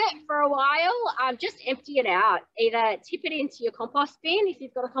 abandoning it for a while, just empty it out. Either tip it into your compost bin if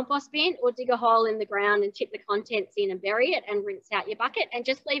you've got a compost bin, or dig a hole in the ground and tip the contents in and bury it and rinse out your bucket and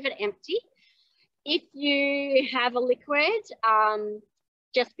just leave it empty. If you have a liquid,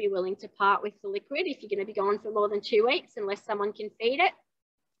 just be willing to part with the liquid if you're going to be gone for more than 2 weeks, unless someone can feed it.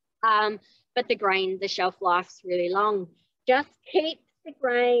 But the grain, the shelf life's really long. Just keep the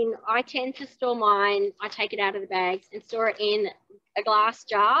grain. I tend to store mine. I take it out of the bags and store it in a glass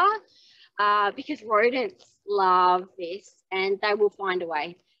jar because rodents love this and they will find a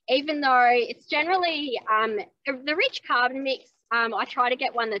way. Even though it's generally the rich carbon mix, I try to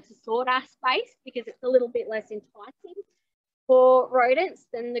get one that's a sawdust based because it's a little bit less enticing for rodents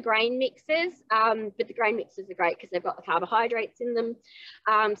than the grain mixes. But the grain mixes are great because they've got the carbohydrates in them.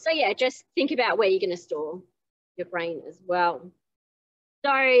 So yeah, just think about where you're going to store your grain as well.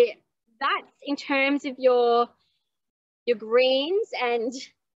 So that's in terms of your greens, and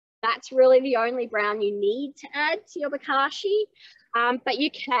that's really the only brown you need to add to your bokashi. But you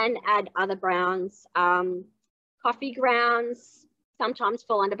can add other browns. Coffee grounds sometimes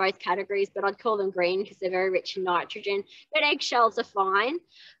fall under both categories, but I'd call them green because they're very rich in nitrogen. But eggshells are fine.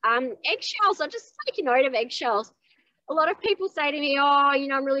 Eggshells, I'll just take a note of eggshells. A lot of people say to me, oh, you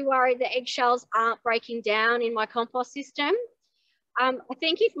know, I'm really worried that eggshells aren't breaking down in my compost system. I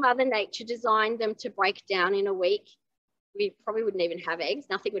think if Mother Nature designed them to break down in a week, we probably wouldn't even have eggs.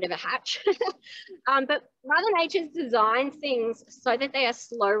 Nothing would ever hatch. But Mother Nature's designed things so that they are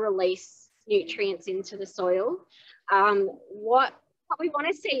slow release nutrients into the soil. What we want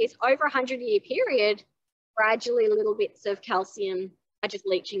to see is over a 100-year period, gradually little bits of calcium are just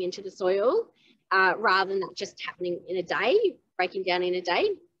leaching into the soil rather than that just happening in a day, breaking down in a day.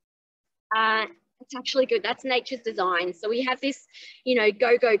 It's actually good. That's nature's design. So we have this, you know,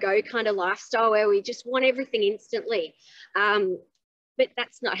 go, go, go kind of lifestyle where we just want everything instantly. But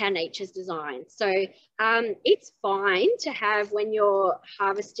that's not how nature's designed. So it's fine to have, when you're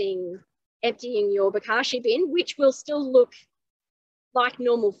harvesting, emptying your bokashi bin, which will still look like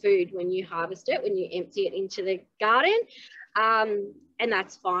normal food when you harvest it, when you empty it into the garden, and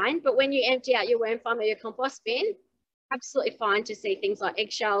that's fine. But when you empty out your worm farm or your compost bin, absolutely fine to see things like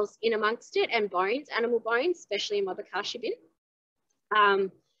eggshells in amongst it and bones, animal bones, especially in my bokashi bin.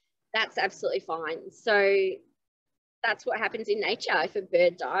 That's absolutely fine. So that's what happens in nature. If a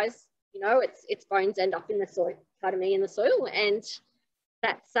bird dies, you know, its bones end up in the soil, in the soil, and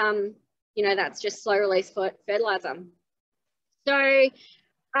that's you know, that's just slow release fertilizer. So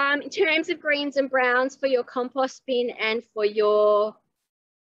in terms of greens and browns for your compost bin and for your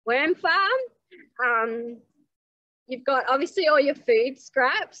worm farm, you've got obviously all your food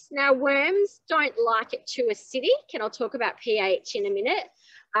scraps. Now, worms don't like it too acidic, and I'll talk about pH in a minute.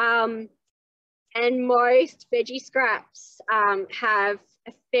 And most veggie scraps have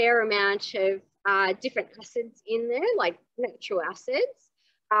a fair amount of different acids in there, like natural acids.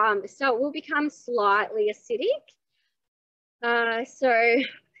 So it will become slightly acidic. So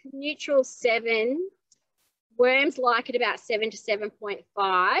neutral 7, worms like it about 7 to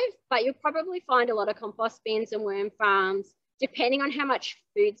 7.5, but you'll probably find a lot of compost bins and worm farms, depending on how much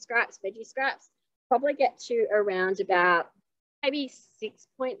food scraps, veggie scraps, probably get to around about maybe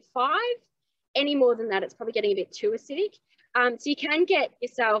 6.5. Any more than that, it's probably getting a bit too acidic. So you can get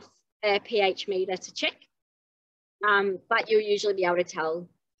yourself a pH meter to check, but you'll usually be able to tell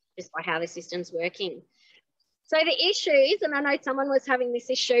just by how the system's working. So the issues, and I know someone was having this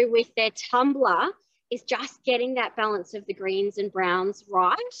issue with their tumbler, is just getting that balance of the greens and browns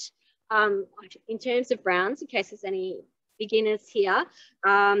right. In terms of browns, in case there's any beginners here,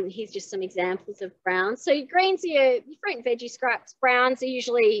 here's just some examples of browns. So greens are your fruit and veggie scraps. Browns are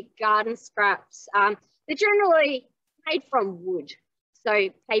usually garden scraps. They're generally made from wood. So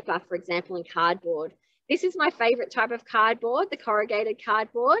paper, for example, and cardboard. This is my favorite type of cardboard, the corrugated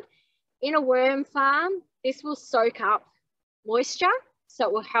cardboard. In a worm farm, this will soak up moisture, so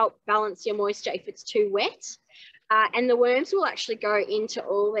it will help balance your moisture if it's too wet. And the worms will actually go into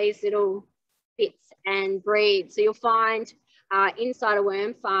all these little bits and breed. So you'll find inside a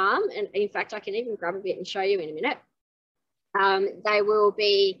worm farm, and in fact, I can even grab a bit and show you in a minute. They will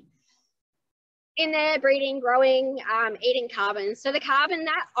be in there breeding, growing, eating carbon. So the carbon,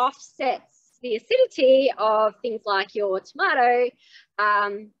 that offsets the acidity of things like your tomato,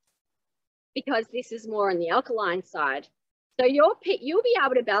 because this is more on the alkaline side. So you'll be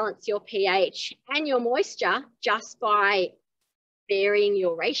able to balance your pH and your moisture just by varying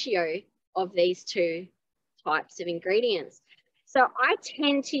your ratio of these two types of ingredients. So I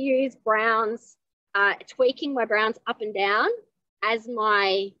tend to use browns, tweaking my browns up and down as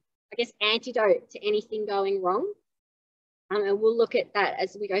my, I guess, antidote to anything going wrong. And we'll look at that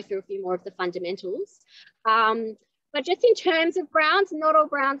as we go through a few more of the fundamentals. But just in terms of browns, not all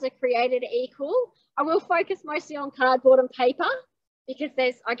browns are created equal. I will focus mostly on cardboard and paper because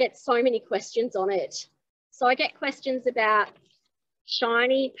I get so many questions on it. So I get questions about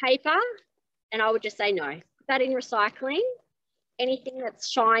shiny paper, and I would just say no. Put that in recycling. Anything that's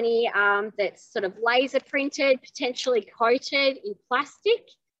shiny, that's sort of laser printed, potentially coated in plastic,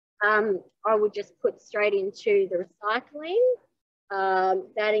 I would just put straight into the recycling.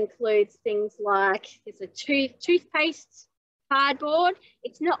 That includes things like, there's a toothpaste cardboard.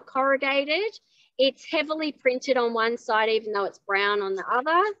 It's not corrugated. It's heavily printed on one side, even though it's brown on the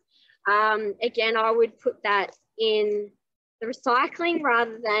other. Again, I would put that in the recycling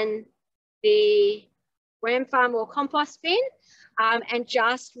rather than the worm farm or compost bin, and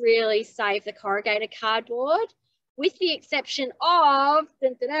just really save the corrugated cardboard, with the exception of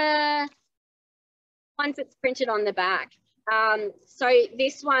ones that's printed on the back. So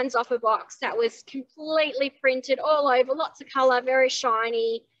this one's off a box that was completely printed all over, lots of colour, very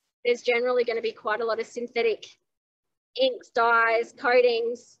shiny. There's generally going to be quite a lot of synthetic inks, dyes,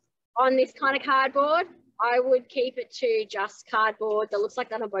 coatings on this kind of cardboard. I would keep it to just cardboard that looks like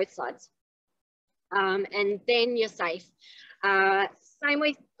that on both sides. And then you're safe. Same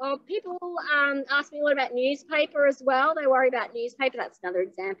with, people ask me a lot about newspaper as well. They worry about newspaper. That's another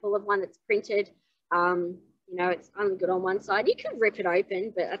example of one that's printed. You know, it's only good on one side. You could rip it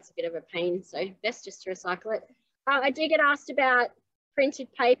open, but that's a bit of a pain. So best just to recycle it. I do get asked about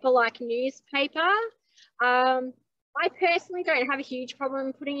printed paper like newspaper. I personally don't have a huge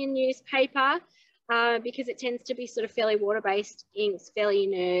problem putting in newspaper because it tends to be sort of fairly water-based inks, fairly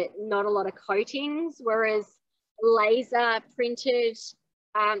inert, not a lot of coatings, whereas laser printed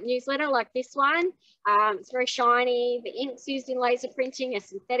newsletter like this one, it's very shiny. The inks used in laser printing are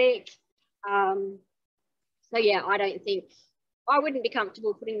synthetic. So yeah, I wouldn't be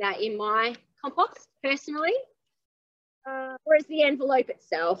comfortable putting that in my compost personally. Whereas the envelope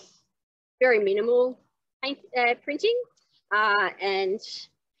itself, very minimal printing. And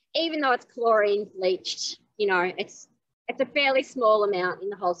even though it's chlorine bleached, you know, it's a fairly small amount in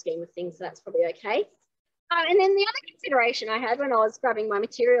the whole scheme of things, so that's probably okay. And then the other consideration I had when I was grabbing my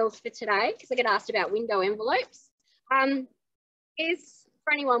materials for today, because I get asked about window envelopes, is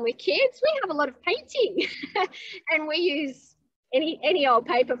for anyone with kids, we have a lot of painting and we use any old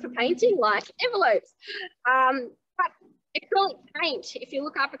paper for painting, like envelopes. But acrylic paint, if you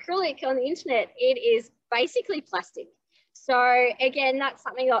look up acrylic on the internet, it is basically plastic. So again, that's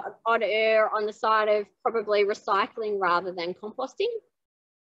something I'd err on the side of probably recycling rather than composting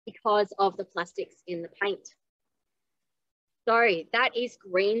because of the plastics in the paint. So that is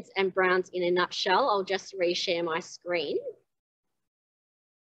greens and browns in a nutshell. I'll just reshare my screen.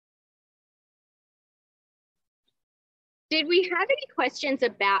 Did we have any questions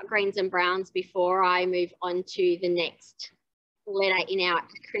about greens and browns before I move on to the next letter in our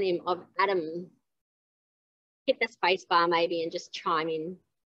acronym of ATOM? Hit the space bar maybe and just chime in.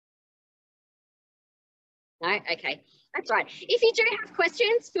 No? Okay, that's right. If you do have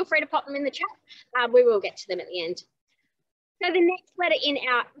questions, feel free to pop them in the chat. We will get to them at the end. So the next letter in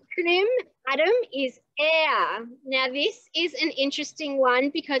our acronym, ATOM, is air. Now this is an interesting one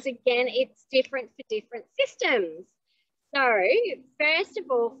because again, it's different for different systems. So first of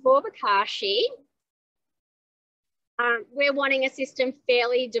all, for Bokashi, we're wanting a system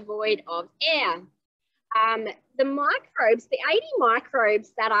fairly devoid of air. The microbes, the 80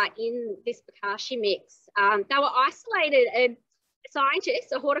 microbes that are in this Bokashi mix, they were isolated. A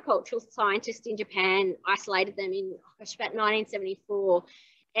scientist, a horticultural scientist in Japan, isolated them in about 1974.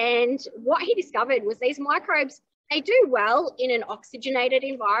 And what he discovered was these microbes, they do well in an oxygenated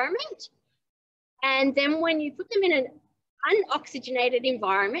environment. And then when you put them in an unoxygenated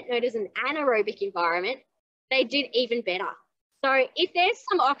environment, known as an anaerobic environment, they did even better. So if there's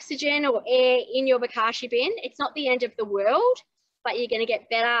some oxygen or air in your Bokashi bin, it's not the end of the world, but you're going to get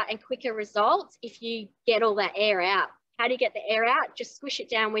better and quicker results if you get all that air out. How do you get the air out? Just squish it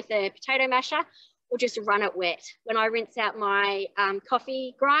down with a potato masher or just run it wet. When I rinse out my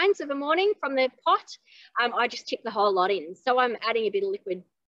coffee grinds of a morning from the pot, I just tip the whole lot in. So I'm adding a bit of liquid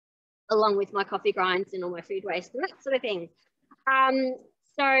along with my coffee grinds and all my food waste and that sort of thing.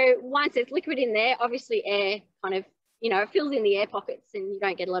 So once there's liquid in there, obviously air kind of, you know, fills in the air pockets and you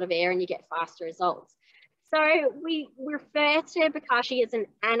don't get a lot of air and you get faster results. So we refer to Bokashi as an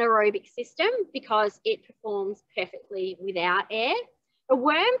anaerobic system because it performs perfectly without air. A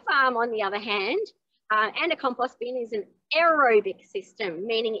worm farm, on the other hand, and a compost bin is an aerobic system,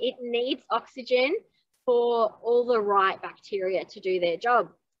 meaning it needs oxygen for all the right bacteria to do their job.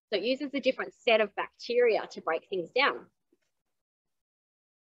 So it uses a different set of bacteria to break things down.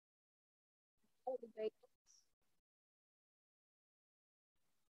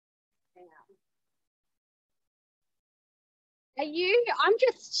 I'm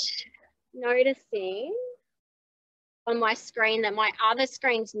just noticing on my screen that my other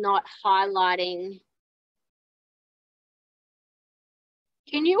screen's not highlighting.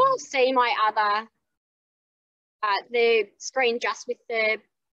 Can you all see my other, the screen just with the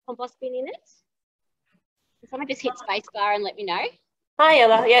compost bin in it? Can someone just hit spacebar and let me know? Hi,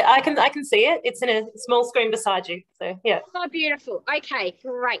 Ella. Yeah, I can see it. It's in a small screen beside you. So yeah. Oh, beautiful. Okay,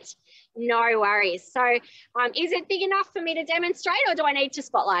 great. No worries. So is it big enough for me to demonstrate or do I need to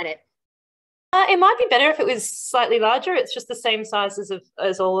spotlight it? It might be better if it was slightly larger. It's just the same size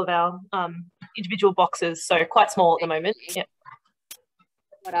as all of our individual boxes, so quite small at the moment. Yeah.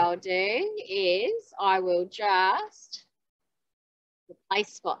 What I'll do is I will just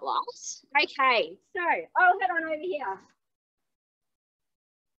replace spotlight. Okay, so I'll head on over here.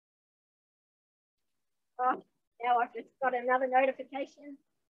 Oh, now I've just got another notification.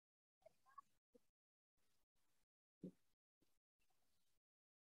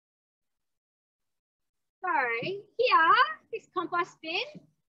 So here, this compost bin,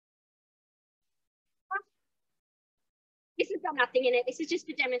 this has got nothing in it. This is just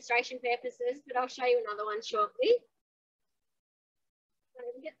for demonstration purposes, but I'll show you another one shortly.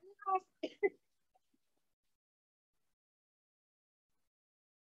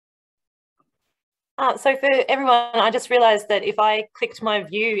 So for everyone, I just realized that if I clicked my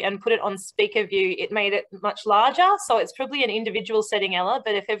view and put it on speaker view, it made it much larger. So it's probably an individual setting, Ella,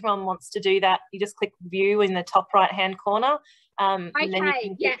 but if everyone wants to do that, you just click view in the top right-hand corner.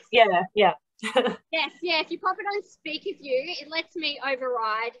 Okay, yes. Yeah. Yes, if you pop it on speaker view, it lets me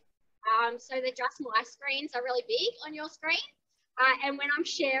override so that just my screens are really big on your screen. And when I'm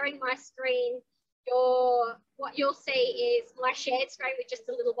sharing my screen, what you'll see is my shared screen with just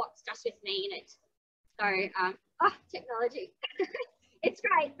a little box just with me in it. So, technology. It's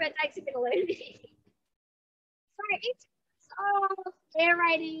great, but it takes a bit of learning. So in terms of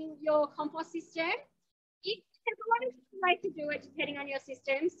aerating your compost system, there's a lot of ways to do it depending on your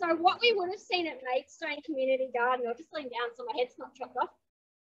system. So what we would have seen at Maidstone Community Garden, I'll just lean down so my head's not chopped off.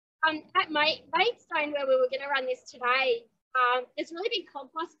 At Maidstone, where we were going to run this today, there's really big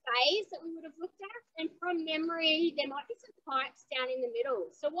compost bays that we would have looked at, and from memory, there might be some pipes down in the middle.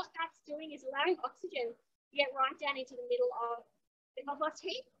 So what that's doing is allowing oxygen to get right down into the middle of the compost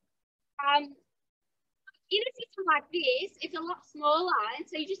heap. In a system like this, it's a lot smaller, and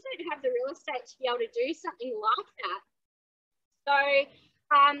so you just don't have the real estate to be able to do something like that. So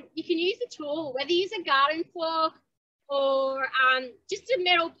you can use a tool, whether you use a garden fork or just a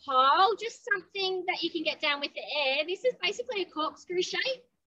metal pile, just something that you can get down with the air. This is basically a corkscrew shape.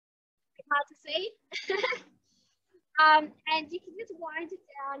 It's hard to see. And you can just wind it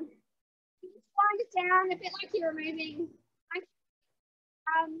down. You just wind it down a bit like you're removing.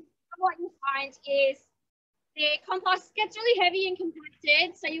 What you'll find is the compost gets really heavy and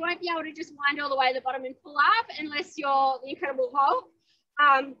compacted, so you won't be able to just wind all the way to the bottom and pull up unless you're the Incredible Hulk.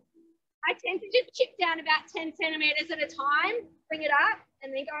 I tend to just chip down about 10 centimetres at a time, bring it up,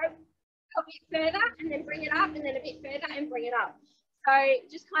 and then go a bit further, and then bring it up, and then a bit further, and bring it up. So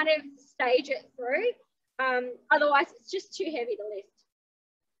just kind of stage it through. Otherwise, it's just too heavy to lift.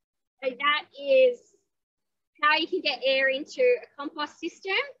 So that is how you can get air into a compost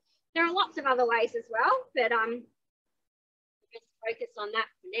system. There are lots of other ways as well, but just focus on that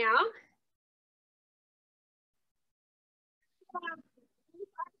for now.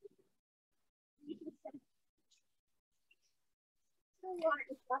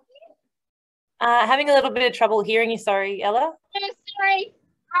 Having a little bit of trouble hearing you, sorry, Ella. Yeah, sorry.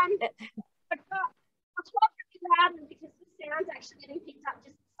 I'll talk really loudly because the sound's actually getting picked up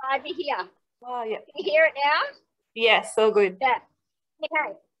just beside me here. Oh, yeah. Can you hear it now? Yes, all good. Yeah.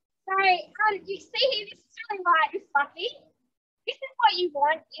 Okay. So you see here, this is really light and fluffy. This is what you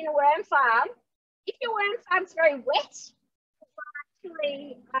want in a worm farm. If your worm farm's very wet, you'll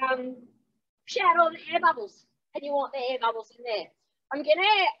actually push out all the air bubbles, and you want the air bubbles in there. I'm going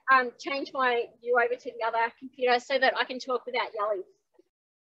to change my view over to the other computer so that I can talk without yelling.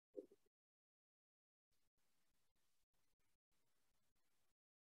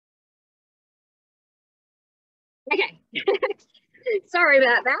 Okay. Sorry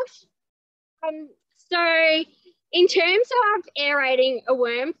about that. So in terms of aerating a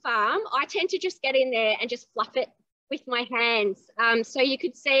worm farm, I tend to just get in there and just fluff it with my hands. So you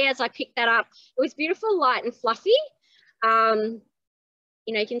could see as I picked that up, it was beautiful, light and fluffy.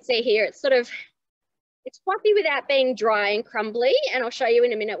 You know, you can see here, it's fluffy without being dry and crumbly. And I'll show you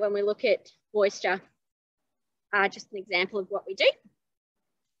in a minute when we look at moisture, just an example of what we do.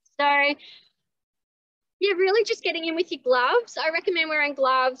 So yeah, really just getting in with your gloves. I recommend wearing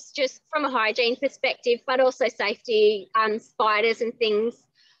gloves just from a hygiene perspective, but also safety. Spiders and things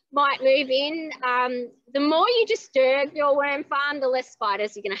might move in. The more you disturb your worm farm, the less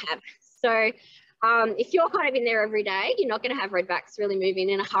spiders you're going to have. So if you're kind of in there every day, you're not going to have redbacks really move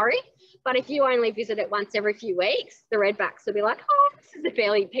in a hurry. But if you only visit it once every few weeks, the redbacks will be like, oh, this is a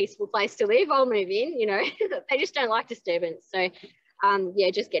fairly peaceful place to live. I'll move in, you know. They just don't like disturbance. So yeah,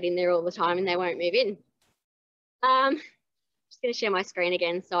 just get in there all the time and they won't move in. Just going to share my screen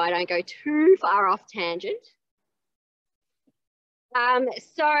again so I don't go too far off tangent.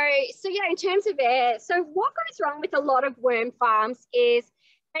 So yeah, in terms of air, so what goes wrong with a lot of worm farms is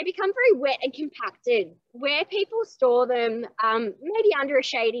they become very wet and compacted. Where people store them, maybe under a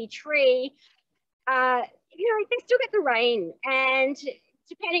shady tree, you know, they still get the rain, and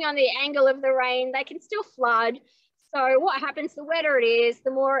depending on the angle of the rain, they can still flood. So what happens, the wetter it is,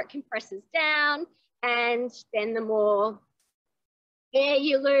 the more it compresses down, and then the more air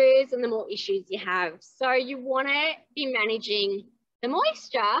you lose and the more issues you have. So you want to be managing the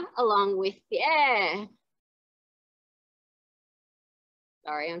moisture along with the air.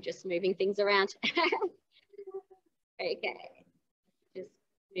 Sorry, I'm just moving things around. Okay, just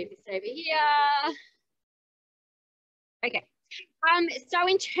move this over here. Okay, so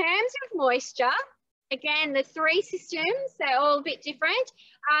in terms of moisture, again, the three systems, they're all a bit different.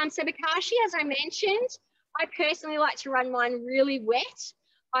 So Bokashi, as I mentioned, I personally like to run mine really wet.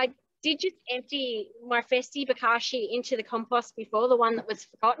 I did just empty my Festi Bokashi into the compost before, the one that was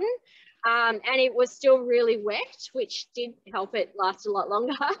forgotten, and it was still really wet, which did help it last a lot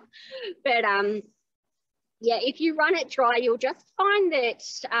longer. But yeah, if you run it dry, you'll just find that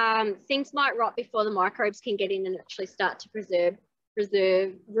things might rot before the microbes can get in and actually start to preserve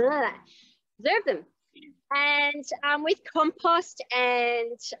them. And with compost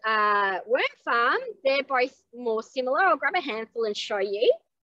and worm farm, they're both more similar. I'll grab a handful and show you.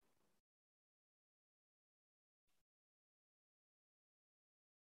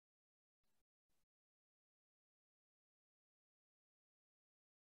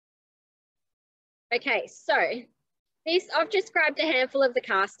 Okay, so this, I've just grabbed a handful of the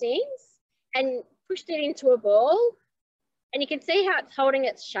castings and pushed it into a ball, and you can see how it's holding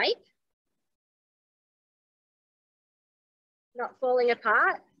its shape, not falling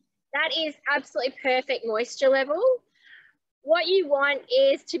apart. That is absolutely perfect moisture level. What you want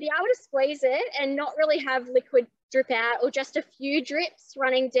is to be able to squeeze it and not really have liquid drip out or just a few drips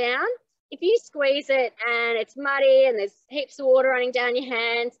running down. If you squeeze it and it's muddy and there's heaps of water running down your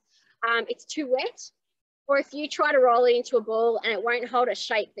hands, it's too wet. Or if you try to roll it into a ball and it won't hold a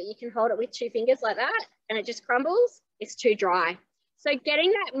shape that you can hold it with 2 fingers like that and it just crumbles, it's too dry. So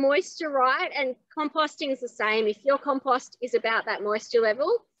getting that moisture right, and composting is the same. If your compost is about that moisture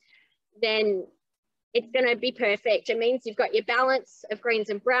level, then it's going to be perfect. It means you've got your balance of greens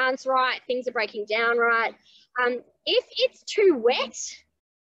and browns right, things are breaking down right. If it's too wet,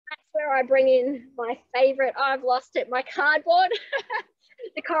 that's where I bring in my favorite, I've lost it, my cardboard.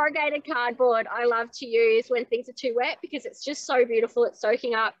 The corrugated cardboard I love to use when things are too wet because it's just so beautiful. It's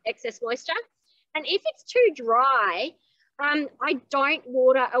soaking up excess moisture. And if it's too dry, I don't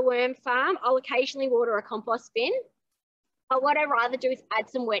water a worm farm. I'll occasionally water a compost bin. But what I'd rather do is add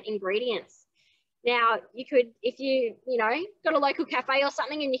some wet ingredients. Now, you could, if you got a local cafe or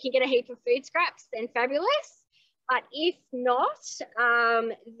something and you can get a heap of food scraps, then fabulous. But if not,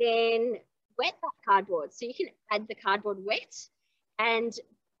 then wet that cardboard. So you can add the cardboard wet. And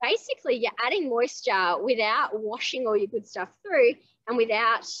basically, you're adding moisture without washing all your good stuff through and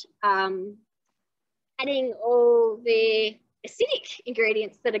without adding all the acidic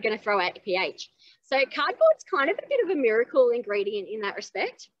ingredients that are going to throw out your pH. So cardboard's kind of a bit of a miracle ingredient in that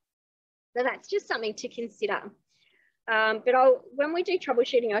respect. So that's just something to consider. But when we do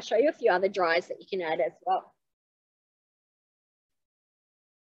troubleshooting, I'll show you a few other dries that you can add as well.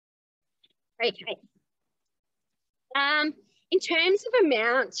 Okay. In terms of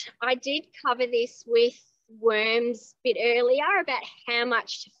amount, I did cover this with worms a bit earlier about how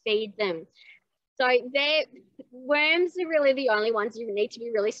much to feed them. So worms are really the only ones you need to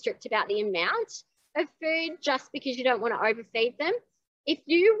be really strict about the amount of food, just because you don't want to overfeed them. If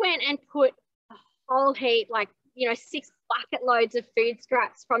you went and put a whole heap, like 6 bucket loads of food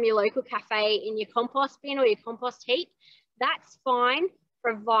scraps from your local cafe in your compost bin or your compost heap, that's fine,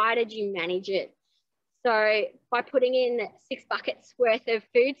 provided you manage it. So by putting in 6 buckets worth of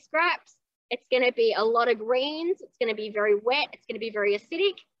food scraps, it's going to be a lot of greens, it's going to be very wet, it's going to be very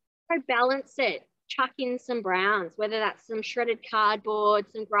acidic. So balance it. Chuck in some browns, whether that's some shredded cardboard,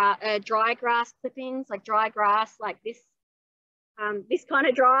 some dry grass clippings, like dry grass like this, this kind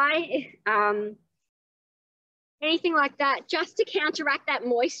of dry, anything like that, just to counteract that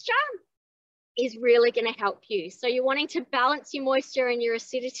moisture is really going to help you. So you're wanting to balance your moisture and your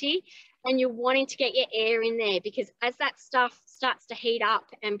acidity, and you're wanting to get your air in there, because as that stuff starts to heat up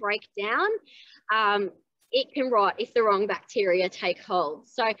and break down, it can rot if the wrong bacteria take hold.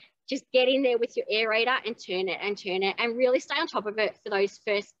 So just get in there with your aerator and turn it and really stay on top of it for those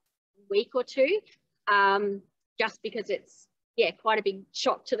first week or two, just because it's quite a big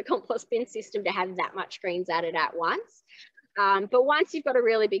shock to the compost bin system to have that much greens added at once. But once you've got a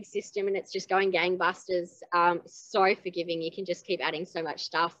really big system and it's just going gangbusters, so forgiving. You can just keep adding so much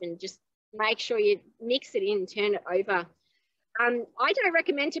stuff and just make sure you mix it in, turn it over. I don't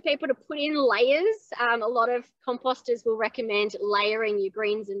recommend to people to put in layers. A lot of composters will recommend layering your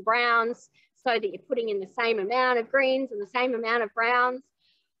greens and browns so that you're putting in the same amount of greens and the same amount of browns.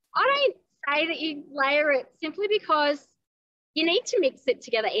 I don't say that you layer it simply because you need to mix it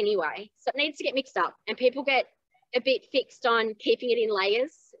together anyway. So it needs to get mixed up, and people get a bit fixed on keeping it in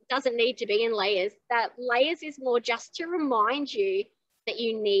layers. It doesn't need to be in layers. That layers is more just to remind you that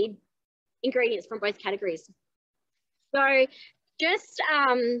you need ingredients from both categories. So just,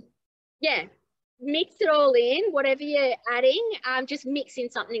 yeah, mix it all in, whatever you're adding, just mix in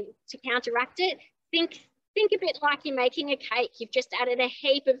something to counteract it. Think a bit like you're making a cake. You've just added a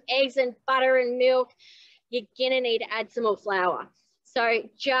heap of eggs and butter and milk. You're gonna need to add some more flour. So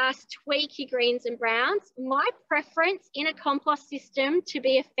just tweak your greens and browns. My preference in a compost system to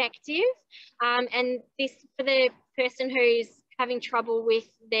be effective, and this for the person who's having trouble with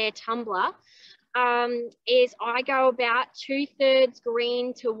their tumbler, is I go about 2/3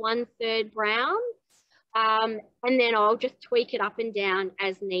 green to 1/3 brown, and then I'll just tweak it up and down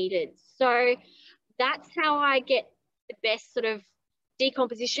as needed. So that's how I get the best sort of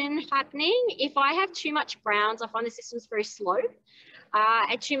decomposition happening. If I have too much browns, I find the system's very slow.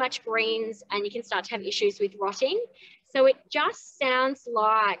 And too much greens, and you can start to have issues with rotting. So it just sounds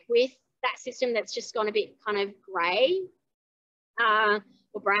like with that system that's just gone a bit kind of grey, or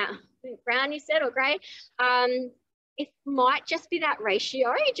brown you said, or grey, it might just be that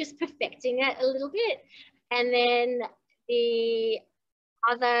ratio, just perfecting it a little bit. And then the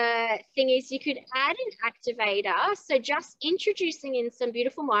other thing is you could add an activator. So just introducing in some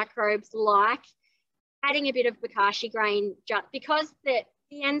beautiful microbes, like adding a bit of bokashi grain, just because the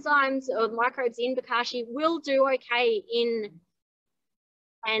enzymes or the microbes in bokashi will do okay in,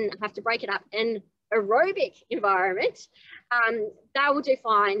 and I have to break it up, an aerobic environment. They will do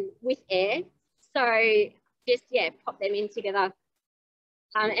fine with air. So just, yeah, pop them in together.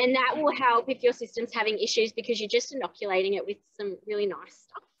 And that will help if your system's having issues, because you're just inoculating it with some really nice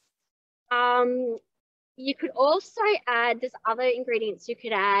stuff. You could also add, there's other ingredients you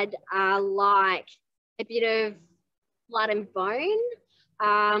could add, like a bit of blood and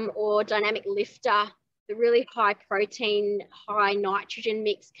bone, or dynamic lifter. The really high protein, high nitrogen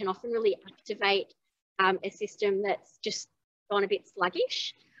mix can often really activate a system that's just gone a bit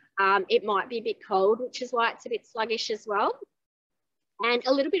sluggish. It might be a bit cold, which is why it's a bit sluggish as well. And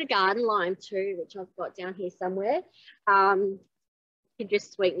a little bit of garden lime too, which I've got down here somewhere. You can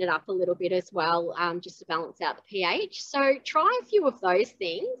just sweeten it up a little bit as well, just to balance out the pH. So try a few of those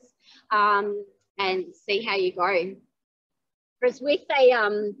things and see how you go. Whereas with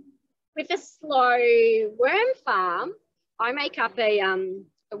a slow worm farm, I make up a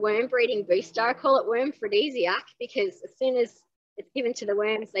worm breeding booster. I call it worm aphrodisiac, because as soon as it's given to the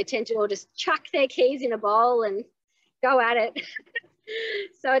worms, they tend to all just chuck their keys in a bowl and go at it.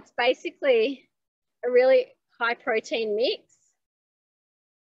 So it's basically a really high protein mix.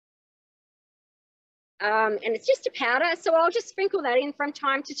 And it's just a powder. So I'll just sprinkle that in from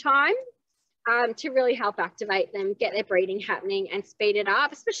time to time to really help activate them, get their breeding happening and speed it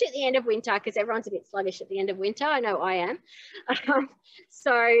up, especially at the end of winter, because everyone's a bit sluggish at the end of winter. I know I am.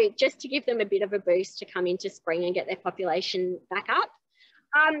 So just to give them a bit of a boost to come into spring and get their population back up.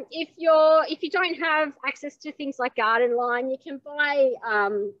 If you don't have access to things like garden lime, you can buy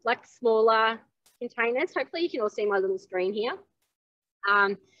like smaller containers. Hopefully you can all see my little screen here.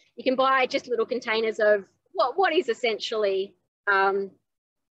 You can buy just little containers of what is essentially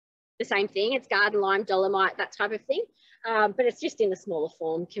the same thing. It's garden lime, dolomite, that type of thing, but it's just in a smaller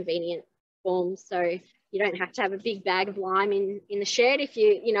form, convenient form. So you don't have to have a big bag of lime in the shed. If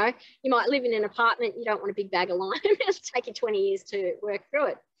you might live in an apartment, you don't want a big bag of lime. It'll take you 20 years to work through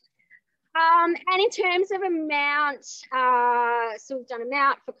it. And in terms of amount, so we've done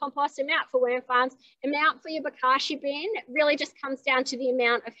amount for compost, amount for worm farms, amount for your bokashi bin. It really just comes down to the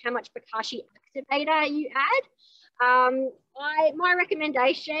amount of how much bokashi activator you add. My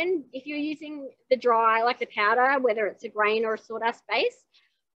recommendation, if you're using the dry, like the powder, whether it's a grain or a sawdust base,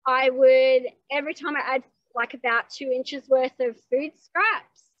 I would, every time I add like about 2 inches worth of food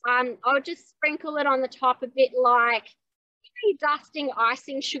scraps, I'll just sprinkle it on the top a bit like dusting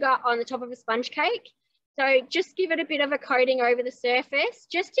icing sugar on the top of a sponge cake. So just give it a bit of a coating over the surface,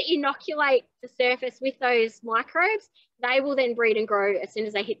 just to inoculate the surface with those microbes. They will then breed and grow as soon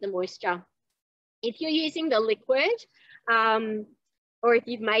as they hit the moisture. If you're using the liquid, or if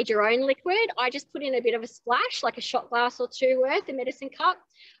you've made your own liquid, I just put in a bit of a splash, like a shot glass or 2 worth, a medicine cup.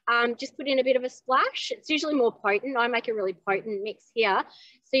 Just put in a bit of a splash. It's usually more potent. I make a really potent mix here.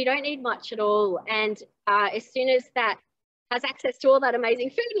 So you don't need much at all. And as soon as that has access to all that amazing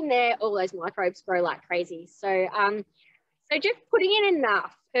food in there, all those microbes grow like crazy. So, so just putting in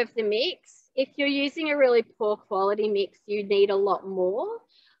enough of the mix. If you're using a really poor quality mix, you need a lot more.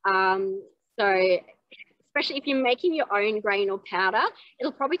 So especially if you're making your own grain or powder,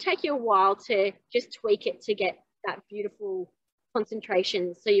 it'll probably take you a while to just tweak it to get that beautiful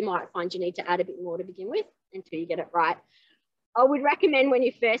concentrations. So you might find you need to add a bit more to begin with until you get it right. I would recommend when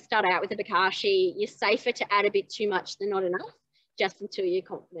you first start out with a bokashi, you're safer to add a bit too much than not enough, just until you're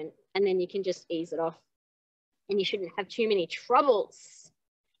confident, and then you can just ease it off and you shouldn't have too many troubles.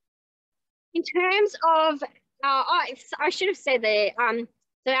 In terms of, I should have said there,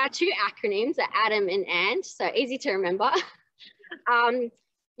 so our two acronyms are ATOM and AND, so easy to remember.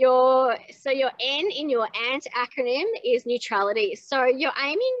 Your N in your AND acronym is neutrality. So you're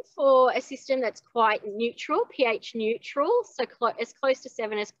aiming for a system that's quite neutral, pH neutral, so as close to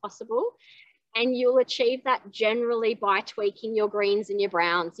 7 as possible. And you'll achieve that generally by tweaking your greens and your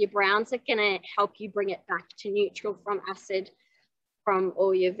browns. Your browns are going to help you bring it back to neutral from acid from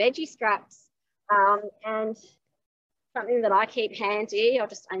all your veggie scraps. And something that I keep handy, I'll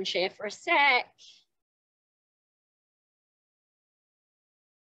just unshare for a sec.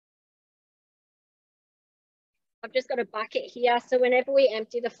 I've just got a bucket here. So whenever we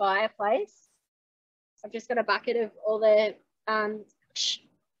empty the fireplace, I've just got a bucket of all the,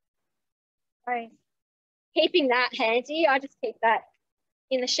 keeping that handy, I just keep that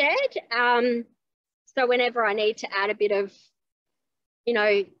in the shed. So whenever I need to add a bit of, you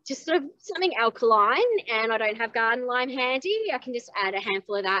know, just sort of something alkaline and I don't have garden lime handy, I can just add a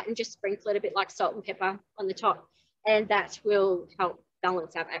handful of that and just sprinkle it a bit like salt and pepper on the top. And that will help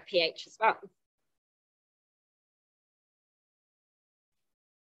balance out our pH as well.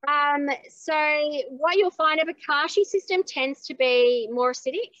 So what you'll find, a bokashi system tends to be more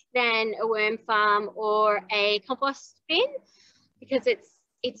acidic than a worm farm or a compost bin because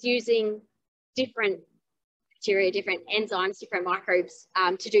it's using different bacteria, different enzymes, different microbes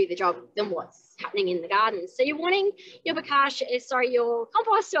to do the job than what's happening in the garden. So you're wanting your your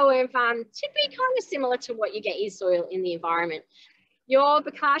compost or worm farm to be kind of similar to what you get in soil in the environment. Your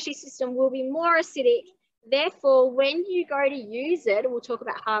bokashi system will be more acidic. Therefore, when you go to use it, we'll talk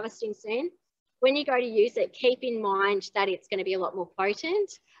about harvesting soon, when you go to use it, keep in mind that it's going to be a lot more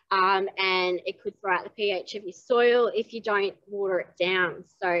potent and it could throw out the pH of your soil if you don't water it down.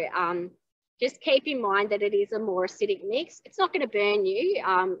 So just keep in mind that it is a more acidic mix. It's not going to burn you.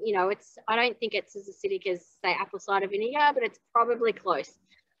 You know, I don't think it's as acidic as, say, apple cider vinegar, but it's probably close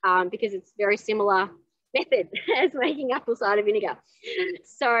because it's very similar method as making apple cider vinegar.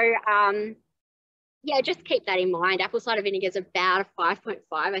 So, yeah, just keep that in mind. Apple cider vinegar is about a 5.5,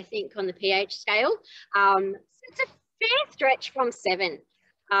 I think, on the pH scale. So it's a fair stretch from 7.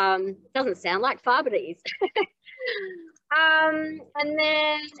 Doesn't sound like far, but it is. And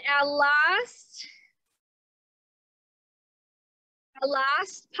then our last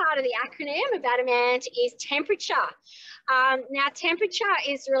part of the acronym of ATOM is temperature. Now, temperature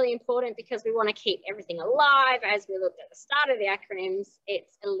is really important because we want to keep everything alive. As we looked at the start of the acronyms,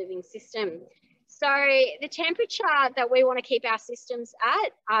 it's a living system. So the temperature that we want to keep our systems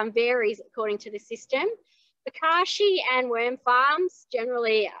at varies according to the system. Bokashi and worm farms,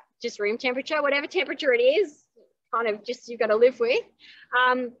 generally just room temperature, whatever temperature it is, kind of just you've got to live with.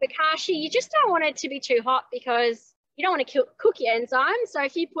 Bokashi, you just don't want it to be too hot because you don't want to cook your enzymes. So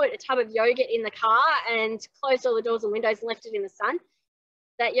if you put a tub of yogurt in the car and closed all the doors and windows and left it in the sun,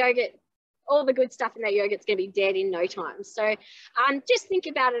 that yogurt, all the good stuff in that yogurt's going to be dead in no time. So just think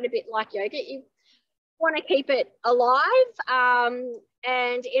about it a bit like yogurt. You want to keep it alive and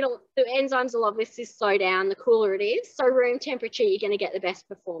the enzymes will obviously slow down the cooler it is. So room temperature, you're going to get the best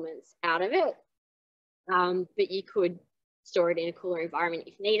performance out of it. But you could store it in a cooler environment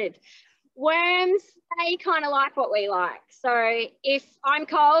if needed. Worms, they kind of like what we like. So if I'm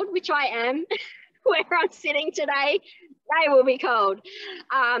cold, which I am, where I'm sitting today, they will be cold.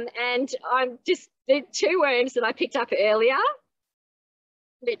 And I'm just, the 2 worms that I picked up earlier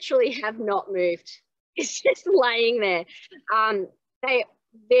literally have not moved. It's just laying there. They're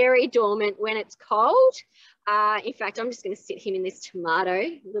very dormant when it's cold. In fact, I'm just going to sit him in this tomato,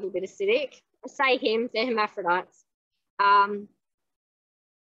 a little bit acidic. I say him, they're hermaphrodites.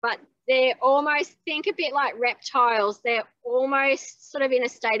 But they're almost, think a bit like reptiles. They're almost sort of in a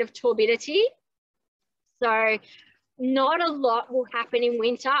state of turbidity. So not a lot will happen in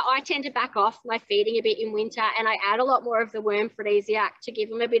winter. I tend to back off my feeding a bit in winter and I add a lot more of the worm aphrodisiac to give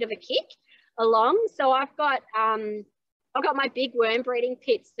them a bit of a kick along. So I've got my big worm breeding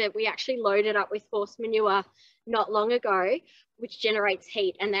pits that we actually loaded up with horse manure not long ago, which generates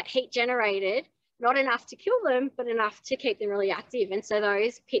heat, and that heat generated not enough to kill them, but enough to keep them really active. And so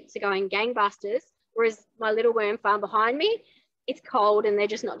those pits are going gangbusters, whereas my little worm farm behind me, it's cold and they're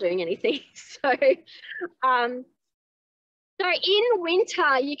just not doing anything. So, so in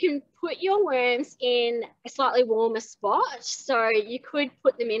winter, you can put your worms in a slightly warmer spot. So you could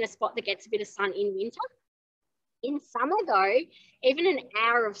put them in a spot that gets a bit of sun in winter. In summer though, even an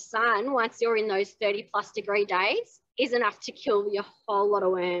hour of sun, once you're in those 30+ degree days, is enough to kill your whole lot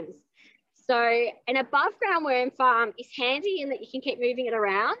of worms. So an above ground worm farm is handy in that you can keep moving it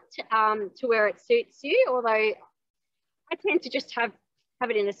around to where it suits you. Although I tend to just have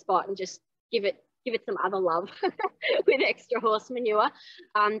it in a spot and just give it some other love with extra horse manure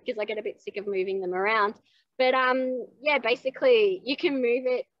because I get a bit sick of moving them around. But yeah, basically you can move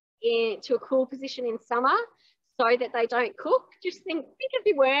it into a cool position in summer so that they don't cook. Just think of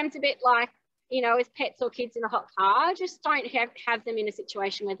your worms a bit like, you know, as pets or kids in a hot car. Just don't have them in a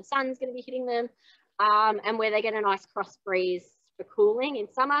situation where the sun's going to be hitting them and where they get a nice cross breeze for cooling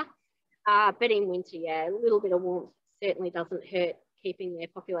in summer. But in winter, yeah, a little bit of warmth certainly doesn't hurt keeping their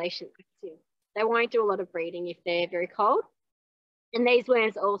population active. They won't do a lot of breeding if they're very cold. And these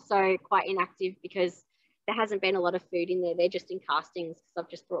worms are also quite inactive because there hasn't been a lot of food in there. They're just in castings because I've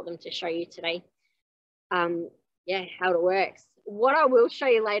just brought them to show you today. Yeah, how it works. What I will show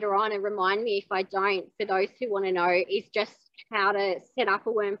you later on, and remind me if I don't, for those who want to know, is just how to set up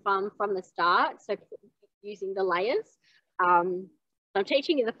a worm farm from the start. So using the layers. So I'm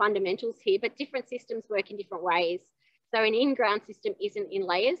teaching you the fundamentals here, but different systems work in different ways. So an in-ground system isn't in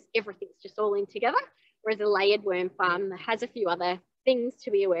layers. Everything's just all in together. Whereas a layered worm farm has a few other things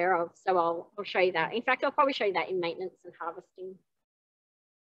to be aware of. So I'll show you that. In fact, I'll probably show you that in maintenance and harvesting.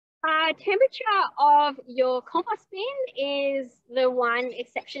 Temperature of your compost bin is the one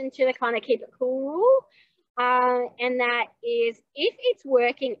exception to the kind of keep it cool rule. And that is if it's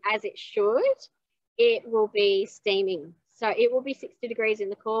working as it should, it will be steaming. So it will be 60 degrees in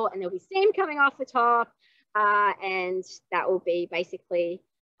the core and there'll be steam coming off the top. And that will be basically,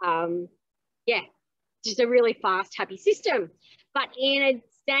 yeah, just a really fast, happy system. But in a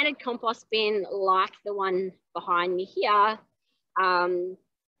standard compost bin like the one behind me here,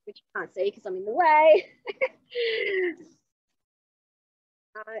 which you can't see because I'm in the way.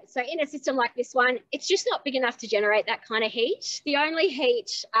 So in a system like this one, it's just not big enough to generate that kind of heat. The only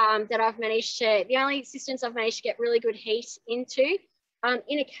heat the only systems I've managed to get really good heat into,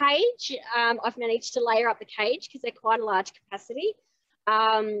 in a cage, I've managed to layer up the cage because they're quite a large capacity.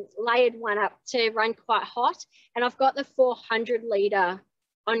 Layered one up to run quite hot, and I've got the 400 litre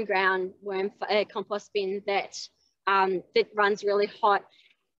on ground worm compost bin that that runs really hot,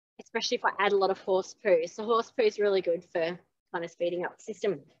 especially if I add a lot of horse poo. So horse poo is really good for kind of speeding up the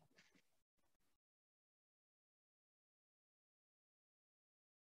system.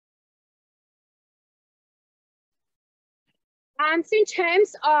 So in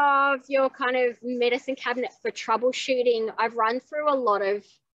terms of your kind of medicine cabinet for troubleshooting, I've run through a lot of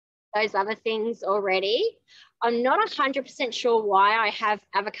those other things already. I'm not 100% sure why I have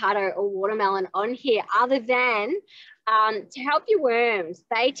avocado or watermelon on here other than to help your worms.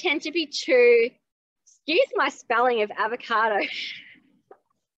 They tend to be too, excuse my spelling of avocado.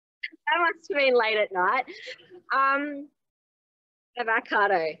 That must have been late at night.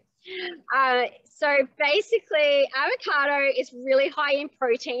 Avocado. So basically, avocado is really high in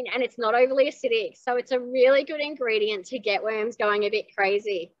protein and it's not overly acidic. So it's a really good ingredient to get worms going a bit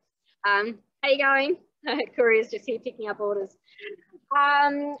crazy. How you going? Courier's just here picking up orders.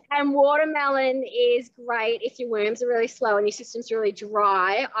 And watermelon is great if your worms are really slow and your system's really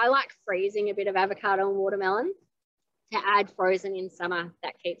dry. I like freezing a bit of avocado and watermelon to add frozen in summer.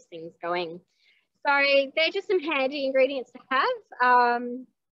 That keeps things going. So they're just some handy ingredients to have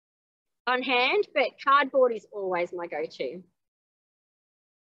on hand, but cardboard is always my go-to.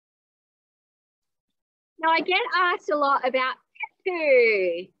 Now I get asked a lot about pet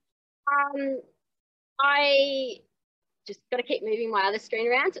poo. I just got to keep moving my other screen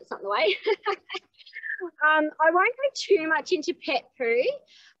around so it's not in the way. I won't go too much into pet poo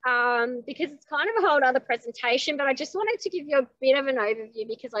because it's kind of a whole other presentation, but I just wanted to give you a bit of an overview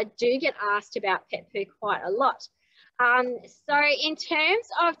because I do get asked about pet poo quite a lot. So in terms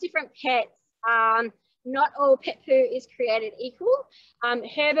of different pets, not all pet poo is created equal.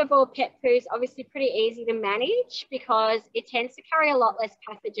 Herbivore pet poo is obviously pretty easy to manage because it tends to carry a lot less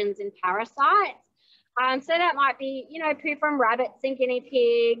pathogens and parasites. So that might be, you know, poo from rabbits and guinea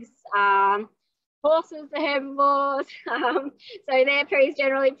pigs, horses are herbivores, so their poo is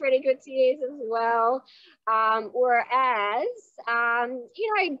generally pretty good to use as well. Whereas,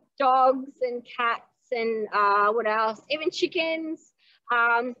 you know, dogs and cats and what else, even chickens,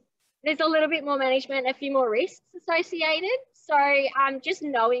 there's a little bit more management, a few more risks associated. So just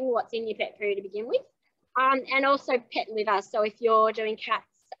knowing what's in your pet poo to begin with, and also pet litter. So if you're doing cats,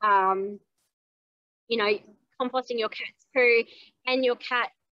 you know, composting your cat's poo and your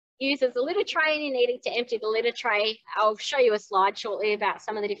cat uses a litter tray and you're needing to empty the litter tray. I'll show you a slide shortly about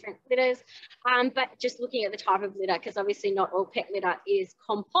some of the different litters, but just looking at the type of litter, because obviously not all pet litter is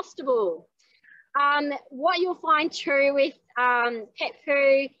compostable. What you'll find too with pet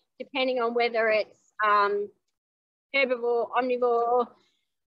poo, depending on whether it's herbivore, omnivore,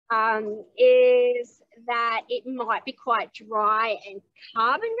 is that it might be quite dry and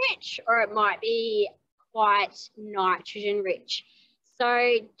carbon rich, or it might be quite nitrogen rich.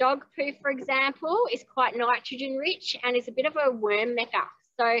 So dog poo, for example, is quite nitrogen rich and is a bit of a worm mecca.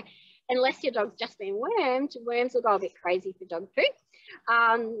 So unless your dog's just been wormed, worms will go a bit crazy for dog poo.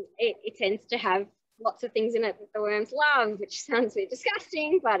 It tends to have lots of things in it that the worms love, which sounds a bit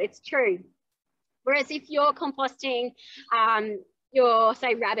disgusting, but it's true. Whereas if you're composting your,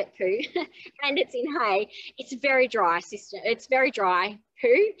 say, rabbit poo and it's in hay, it's a very dry system. It's very dry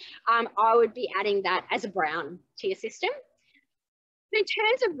poo. I would be adding that as a brown to your system. In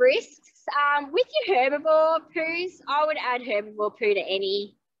terms of risks, with your herbivore poos, I would add herbivore poo to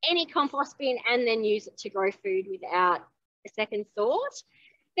any compost bin and then use it to grow food without a second thought.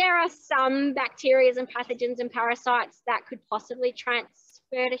 There are some bacteria and pathogens and parasites that could possibly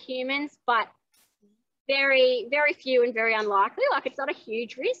transfer to humans, but very, very few and very unlikely. Like, it's not a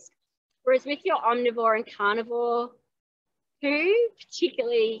huge risk. Whereas with your omnivore and carnivore poo,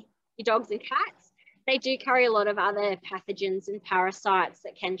 particularly your dogs and cats, they do carry a lot of other pathogens and parasites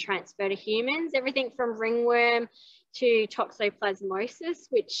that can transfer to humans. Everything from ringworm to toxoplasmosis,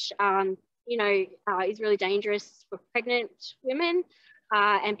 which is really dangerous for pregnant women,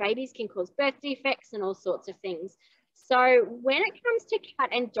 and babies, can cause birth defects and all sorts of things. So when it comes to cat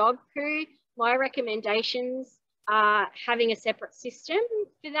and dog poo, my recommendations are having a separate system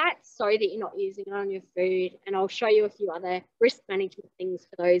for that so that you're not using it on your food. And I'll show you a few other risk management things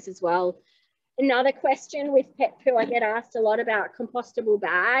for those as well. Another question with pet poo, I get asked a lot about compostable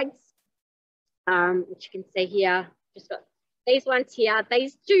bags, which you can see here. Just got these ones here.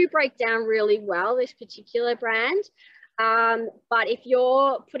 These do break down really well, this particular brand. But if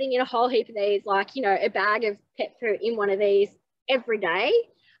you're putting in a whole heap of these, like, a bag of pet poo in one of these every day,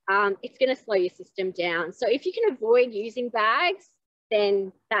 it's going to slow your system down. So if you can avoid using bags,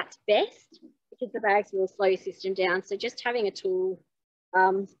 then that's best, because the bags will slow your system down. So just having a tool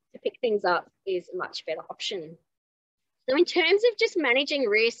to pick things up is a much better option. So in terms of just managing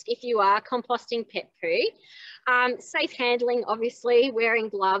risk, if you are composting pet poo, safe handling, obviously, wearing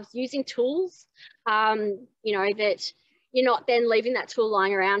gloves, using tools, that you're not then leaving that tool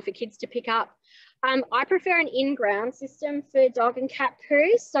lying around for kids to pick up. I prefer an in-ground system for dog and cat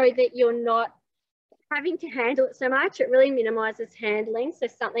poo so that you're not having to handle it so much. It really minimises handling. So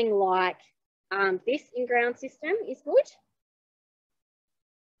something like this in-ground system is good.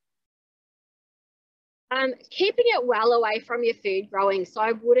 Keeping it well away from your food growing. So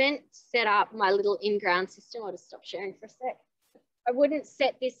I wouldn't set up my little in-ground system. I'll just stop sharing for a sec. I wouldn't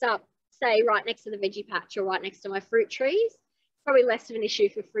set this up, say, right next to the veggie patch or right next to my fruit trees. Probably less of an issue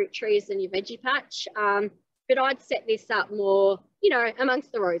for fruit trees than your veggie patch. But I'd set this up more,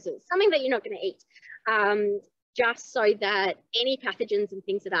 amongst the roses, something that you're not going to eat, just so that any pathogens and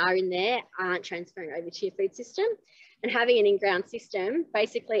things that are in there aren't transferring over to your food system. And having an in-ground system,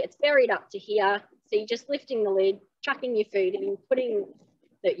 basically it's buried up to here. So you're just lifting the lid, chucking your food in, putting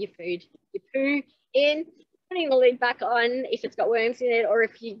your poo in, putting the lid back on if it's got worms in it, or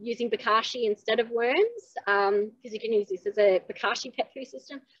if you're using bokashi instead of worms, because you can use this as a bokashi pet poo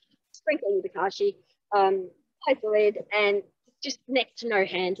system. Sprinkle your bokashi, close the lid, and just next to no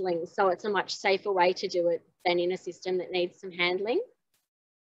handling. So it's a much safer way to do it than in a system that needs some handling.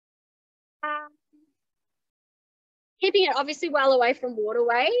 Keeping it obviously well away from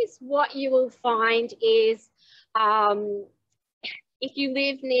waterways. What you will find is if you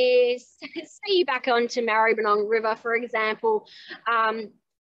live near, say you back onto Maribyrnong River, for example,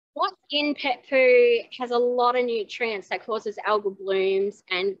 what's in pet poo has a lot of nutrients that causes algal blooms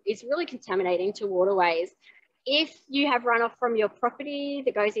and is really contaminating to waterways. If you have runoff from your property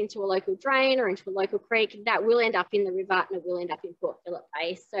that goes into a local drain or into a local creek, that will end up in the river and it will end up in Port Phillip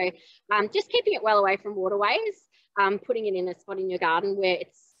Bay. So just keeping it well away from waterways, putting it in a spot in your garden where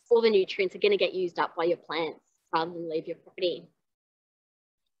all the nutrients are going to get used up by your plants rather than leave your property.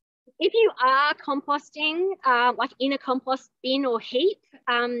 If you are composting, like in a compost bin or heap,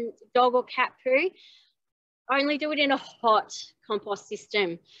 dog or cat poo, only do it in a hot compost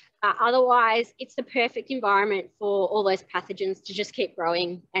system. Otherwise, it's the perfect environment for all those pathogens to just keep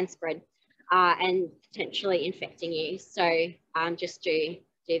growing and spread and potentially infecting you. So just do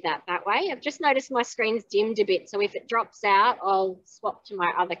that way. I've just noticed my screen's dimmed a bit, so if it drops out, I'll swap to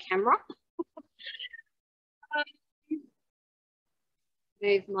my other camera.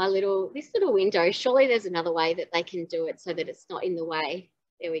 move this little window. Surely there's another way that they can do it so that it's not in the way.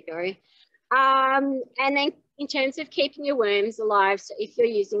 There we go. And then in terms of keeping your worms alive, so if you're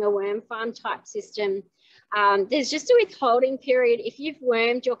using a worm farm type system, there's just a withholding period. If you've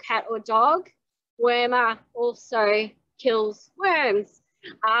wormed your cat or dog, wormer also kills worms.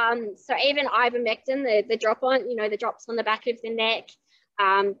 So even ivermectin, the drop on, the drops on the back of the neck,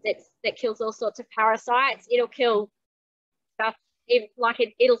 that kills all sorts of parasites. It'll kill stuff.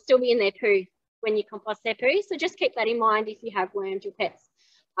 It'll still be in their poo when you compost their poo. So just keep that in mind if you have wormed your pets,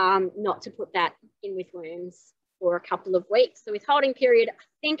 not to put that in with worms for a couple of weeks. The withholding period, I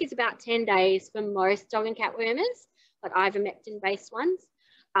think, is about 10 days for most dog and cat wormers, like ivermectin based ones.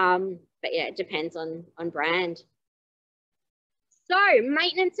 But yeah, it depends on brand. So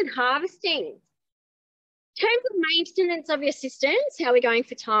maintenance and harvesting. In terms of maintenance of your systems, how are we going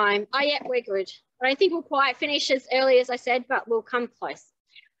for time? Oh yeah, we're good. I don't think we'll quite finish as early as I said, but we'll come close.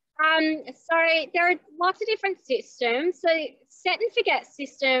 So there are lots of different systems. So set and forget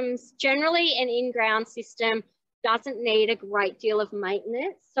systems, generally an in-ground system doesn't need a great deal of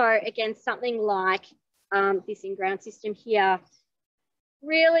maintenance. So again, something like this in-ground system here,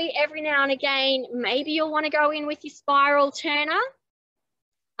 really every now and again, maybe you'll want to go in with your spiral turner,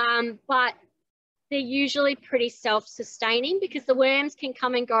 but they're usually pretty self-sustaining because the worms can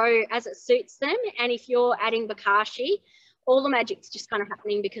come and go as it suits them. And if you're adding bokashi, all the magic's just kind of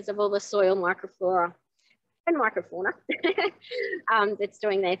happening because of all the soil microflora and microfauna that's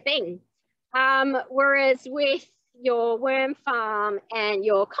doing their thing. Whereas with your worm farm and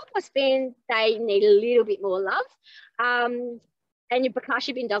your compost bin, they need a little bit more love. And your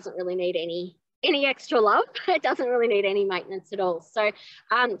bokashi bin doesn't really need any extra love. It doesn't really need any maintenance at all. So,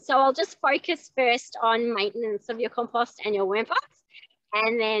 so I'll just focus first on maintenance of your compost and your worm farms,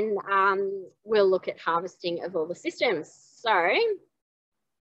 and then we'll look at harvesting of all the systems. So I'm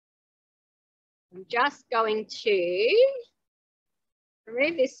just going to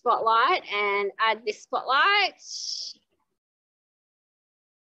remove this spotlight and add this spotlight.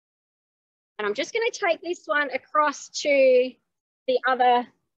 And I'm just going to take this one across to the other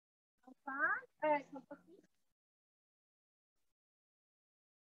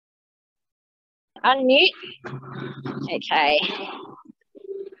unmute. Okay.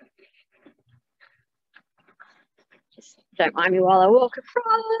 Just don't mind me while I walk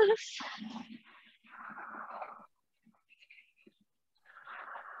across.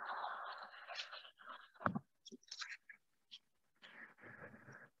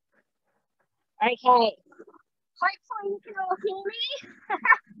 Okay. Hopefully you can all hear me.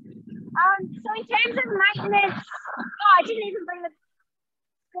 So in terms of maintenance, I didn't even bring the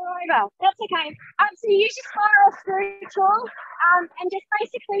screw over. That's okay. So you use your spiral screw tool and just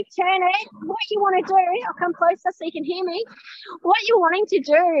basically turn it. What you want to do, I'll come closer so you can hear me. What you're wanting to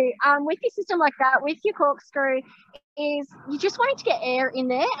do with your system like that, with your corkscrew, is you just wanting to get air in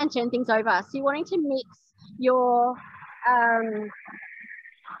there and turn things over. So you're wanting to mix your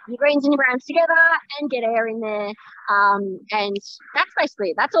greens and your browns together and get air in there, and that's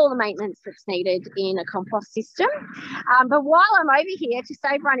basically it. That's all the maintenance that's needed in a compost system. But while I'm over here, to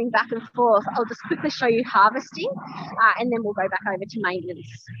save running back and forth, I'll just quickly show you harvesting, and then we'll go back over to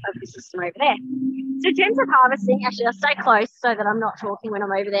maintenance of the system over there. So in terms of harvesting, actually I'll stay close so that I'm not talking when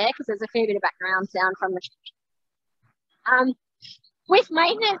I'm over there because there's a fair bit of background sound from the with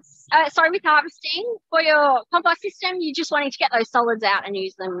maintenance, with harvesting for your compost system, you're just wanting to get those solids out and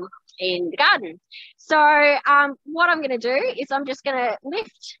use them in the garden. So what I'm going to do is I'm just going to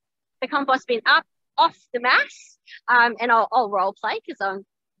lift the compost bin up off the mass, and I'll role play because I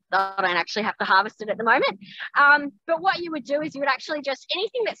don't actually have to harvest it at the moment. But what you would do is you would actually just,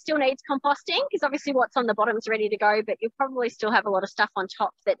 anything that still needs composting, because obviously what's on the bottom is ready to go, but you'll probably still have a lot of stuff on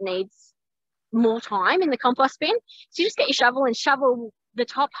top that needs more time in the compost bin. So you just get your shovel and shovel the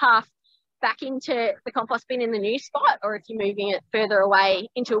top half back into the compost bin in the new spot, or if you're moving it further away,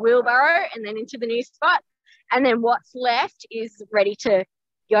 into a wheelbarrow and then into the new spot. And then what's left is ready to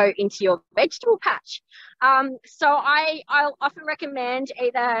go into your vegetable patch. So I'll often recommend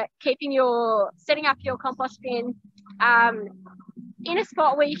either setting up your compost bin in a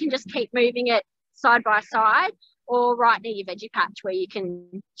spot where you can just keep moving it side by side, or right near your veggie patch where you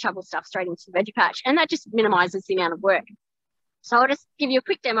can shovel stuff straight into the veggie patch, and that just minimises the amount of work. So I'll just give you a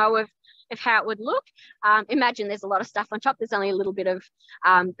quick demo of how it would look. Imagine there's a lot of stuff on top. There's only a little bit of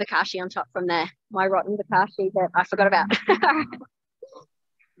bokashi on top from my rotten bokashi that I forgot about.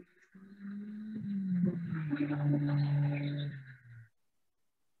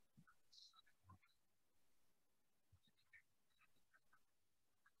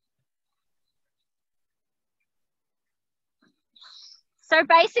 So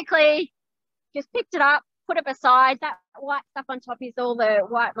basically, just picked it up, put it beside. That white stuff on top is all the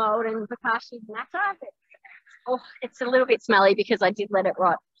white mold and bokashi matter. It's a little bit smelly because I did let it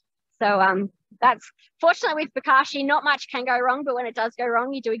rot. So that's fortunately with bokashi, not much can go wrong, but when it does go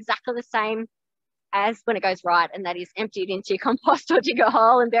wrong, you do exactly the same as when it goes right, and that is empty it into your compost or dig a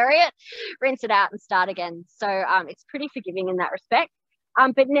hole and bury it, rinse it out and start again. So it's pretty forgiving in that respect.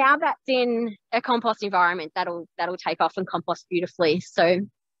 But now that's in a compost environment, that'll take off and compost beautifully. So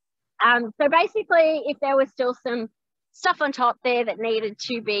basically, if there was still some stuff on top there that needed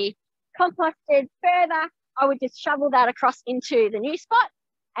to be composted further, I would just shovel that across into the new spot,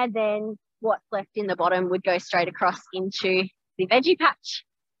 and then what's left in the bottom would go straight across into the veggie patch.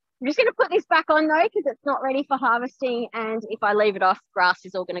 I'm just going to put this back on though, because it's not ready for harvesting, and if I leave it off, grass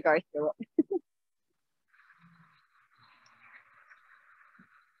is all going to go through it.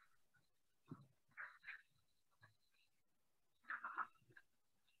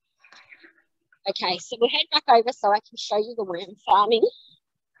 Okay, so we'll head back over so I can show you the worm farming.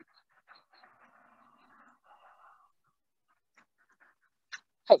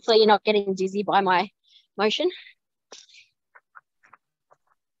 Hopefully you're not getting dizzy by my motion.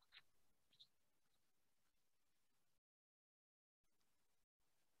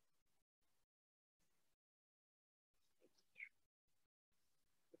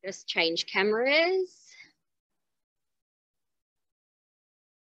 Just change cameras.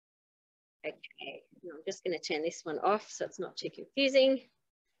 Okay, I'm just going to turn this one off so it's not too confusing.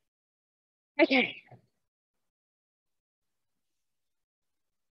 Okay.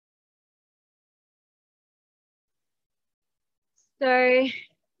 So,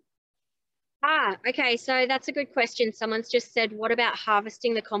 okay, so that's a good question. Someone's just said, what about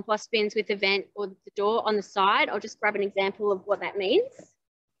harvesting the compost bins with the vent or the door on the side? I'll just grab an example of what that means.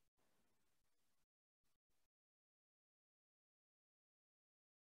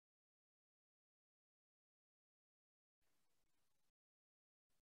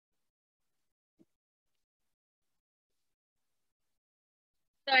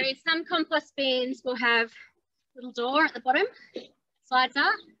 So some compost bins will have a little door at the bottom, slides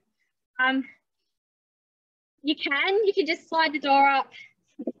up. You can just slide the door up,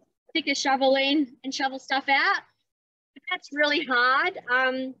 stick a shovel in and shovel stuff out. But that's really hard.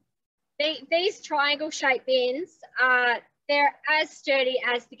 These triangle shaped bins, they're as sturdy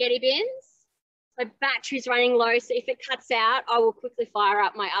as spaghetti bins. So battery's running low, so if it cuts out, I will quickly fire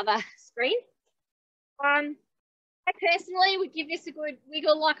up my other screen. I personally would give this a good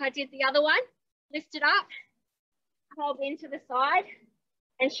wiggle like I did the other one. Lift it up, hold into the side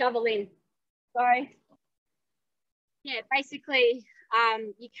and shovel in. So yeah, basically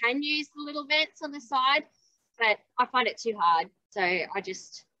you can use the little vents on the side, but I find it too hard. So I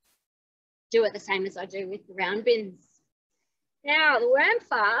just do it the same as I do with the round bins. Now the worm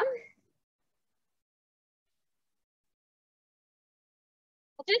farm.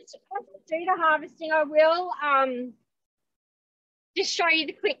 Just do the harvesting, I will just show you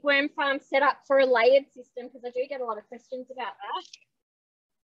the quick worm farm setup for a layered system, because I do get a lot of questions about that.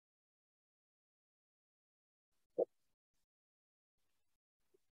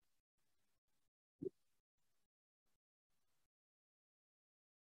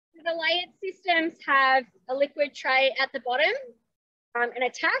 The layered systems have a liquid tray at the bottom and a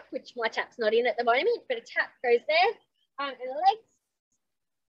tap, which my tap's not in at the moment, but a tap goes there, and the legs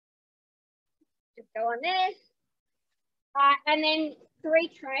just go on there. And then 3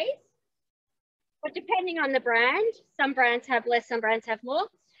 trays, but depending on the brand, some brands have less, some brands have more.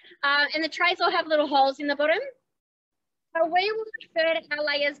 And the trays all have little holes in the bottom. So we will refer to our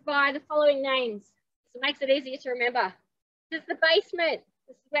layers by the following names. So it makes it easier to remember. This is the basement.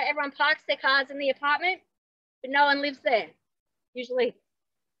 This is where everyone parks their cars in the apartment, but no one lives there, usually.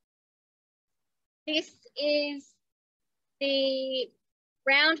 This is the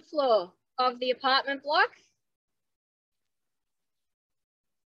ground floor of the apartment block.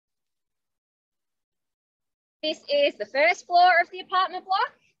 This is the first floor of the apartment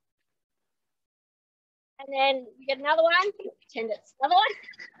block. And then we get another one, pretend it's another one.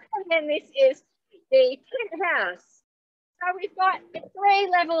 And then this is the penthouse. So we've got a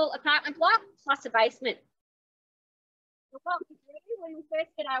 3-level apartment block plus a basement. So what we do when we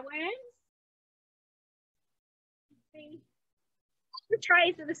first get our worms, the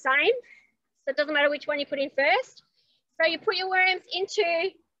trays are the same, so it doesn't matter which one you put in first. So you put your worms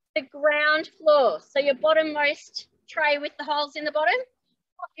into the ground floor, so your bottommost tray with the holes in the bottom,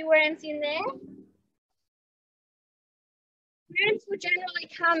 pop your worms in there. Worms will generally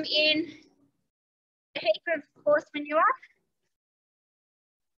come in a heap of horse manure.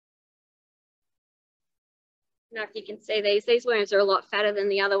 know if you can see these. These worms are a lot fatter than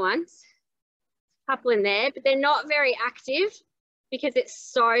the other ones. A couple in there, but they're not very active because it's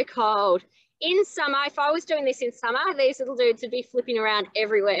so cold. In summer, if I was doing this in summer, these little dudes would be flipping around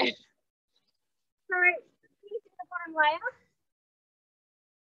everywhere. So here's the bottom layer.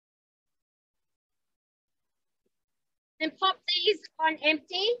 Then pop these on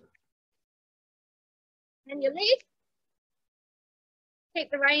empty. And your lid.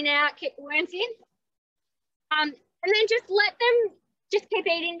 Keep the rain out, keep the worms in. And then just let them just keep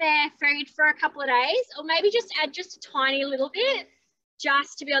eating their food for a couple of days, or maybe just add just a tiny little bit,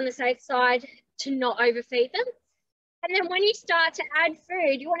 just to be on the safe side to not overfeed them. And then when you start to add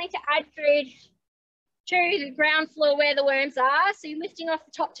food, you want to add food to the ground floor where the worms are. So you're lifting off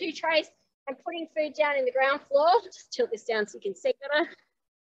the top 2 trays and putting food down in the ground floor. Just tilt this down so you can see better.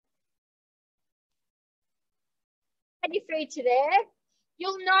 Add your food to there.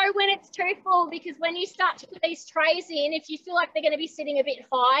 You'll know when it's too full, because when you start to put these trays in, if you feel like they're going to be sitting a bit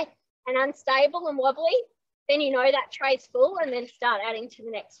high and unstable and wobbly, then you know that tray's full, and then start adding to the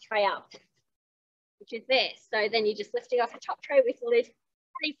next tray up, which is there. So then you're just lifting off the top tray with the lid,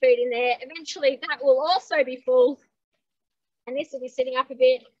 adding food in there. Eventually that will also be full, and this will be sitting up a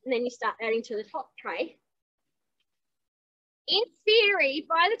bit, and then you start adding to the top tray. In theory,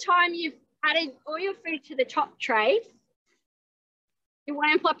 by the time you've added all your food to the top tray, your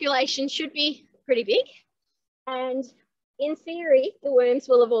worm population should be pretty big, and in theory, the worms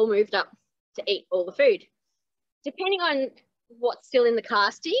will have all moved up to eat all the food. Depending on what's still in the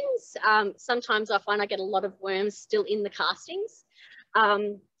castings, sometimes I find I get a lot of worms still in the castings,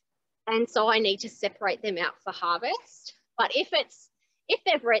 and so I need to separate them out for harvest. But if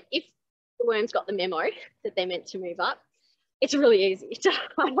the worms got the memo that they're meant to move up, it's really easy to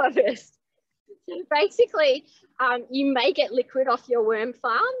harvest. So basically, you may get liquid off your worm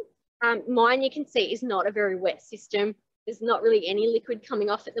farm. Mine, you can see, is not a very wet system. There's not really any liquid coming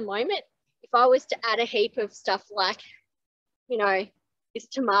off at the moment. If I was to add a heap of stuff like, you know, this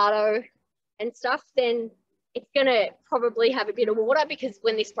tomato and stuff, then it's going to probably have a bit of water, because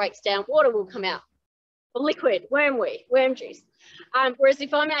when this breaks down, water will come out. Liquid, worm juice. Whereas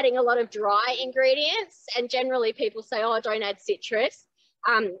if I'm adding a lot of dry ingredients, and generally people say, oh, don't add citrus.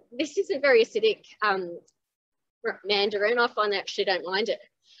 This is a very acidic mandarin. I find I actually don't mind it.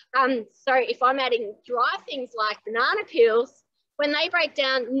 So if I'm adding dry things like banana peels, when they break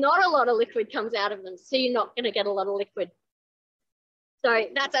down, not a lot of liquid comes out of them. So you're not going to get a lot of liquid. So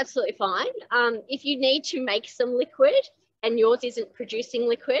that's absolutely fine. If you need to make some liquid and yours isn't producing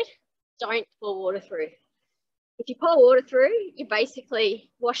liquid, don't pour water through. If you pour water through, you're basically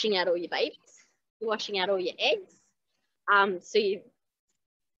washing out all your babies. You're washing out all your eggs. So you're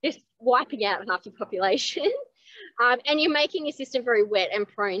just wiping out half your population. And you're making your system very wet and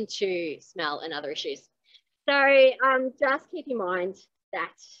prone to smell and other issues. So just keep in mind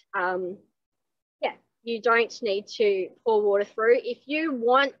that, yeah, you don't need to pour water through. If you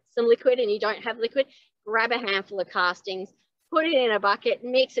want some liquid and you don't have liquid, grab a handful of castings, put it in a bucket,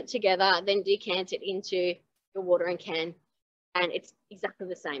 mix it together, then decant it into your watering can, and it's exactly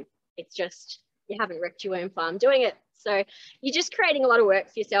the same. It's just you haven't wrecked your worm farm doing it. So you're just creating a lot of work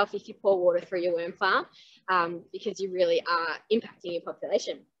for yourself if you pour water through your worm farm, because you really are impacting your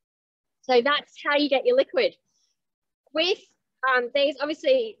population. So that's how you get your liquid. With these,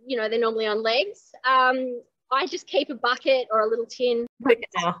 obviously, you know, they're normally on legs. I just keep a bucket or a little tin. Click it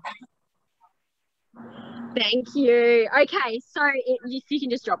now. Thank you. Okay, so you can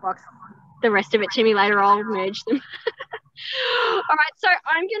just Dropbox the rest of it to me later. I'll merge them. All right, so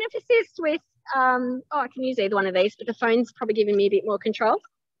I'm going to persist with, I can use either one of these, but the phone's probably giving me a bit more control.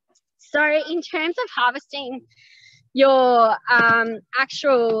 So in terms of harvesting your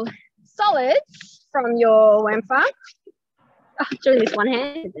actual solids from your worm farm, doing this one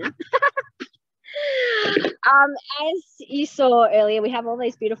hand now. As you saw earlier, we have all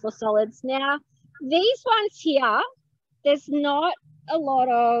these beautiful solids. Now, these ones here, there's not a lot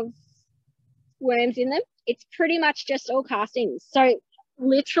of worms in them. It's pretty much just all castings. So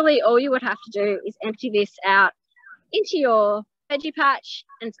literally all you would have to do is empty this out into your veggie patch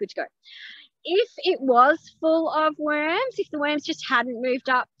and it's good to go. If it was full of worms, if the worms just hadn't moved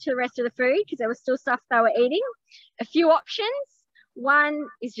up to the rest of the food because there was still stuff they were eating, a few options. One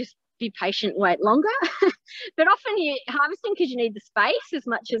is just be patient, wait longer. But often you're harvesting because you need the space as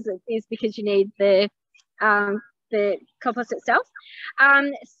much as it is because you need the compost itself.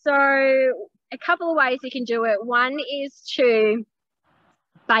 So a couple of ways you can do it. One is to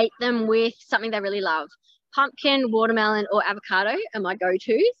bait them with something they really love. Pumpkin, watermelon, or avocado are my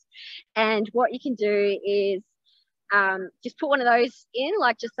go-tos. And what you can do is just put one of those in,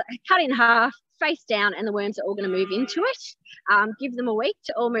 like just cut in half, face down, and the worms are all going to move into it. Give them a week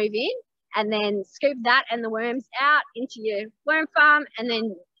to all move in, and then scoop that and the worms out into your worm farm, and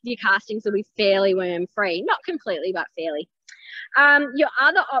then your castings will be fairly worm free. Not completely, but fairly. Your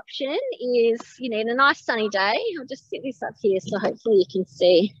other option is you need a nice sunny day. I'll just sit this up here so hopefully you can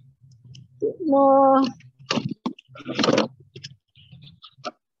see a bit more.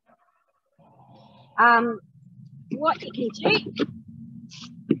 What you can do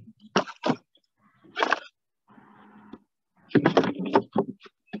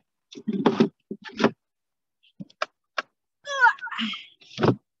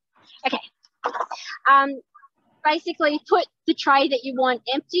basically put the tray that you want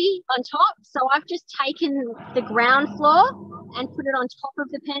empty on top. So I've just taken the ground floor and put it on top of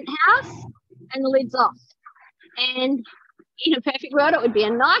the penthouse, and the lid's off. And in a perfect world, it would be a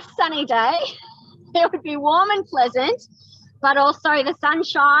nice sunny day. It would be warm and pleasant, but also the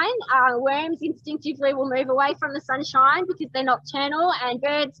sunshine. Worms instinctively will move away from the sunshine because they're nocturnal, and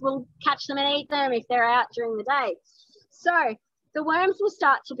birds will catch them and eat them if they're out during the day. So the worms will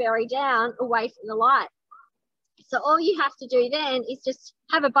start to bury down away from the light. So all you have to do then is just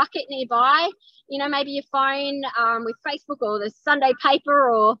have a bucket nearby, you know, maybe your phone with Facebook or the Sunday paper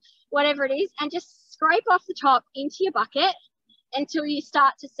or whatever it is, and just scrape off the top into your bucket until you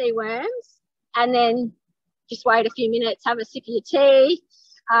start to see worms, and then just wait a few minutes, have a sip of your tea,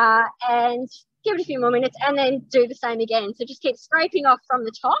 and give it a few more minutes, and then do the same again. So just keep scraping off from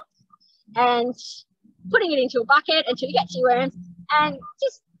the top and putting it into a bucket until you get to your worms, and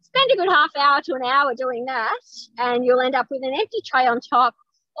just spend a good half hour to an hour doing that, and you'll end up with an empty tray on top.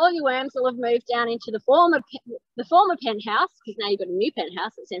 All your worms will have moved down into the former penthouse, because now you've got a new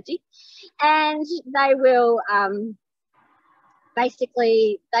penthouse that's empty, and they will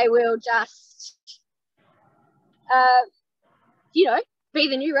basically just you know, be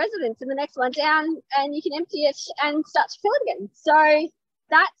the new residents in the next one down, and you can empty it and start to fill it again. So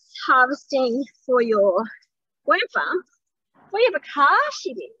that's harvesting for your worm farm. For your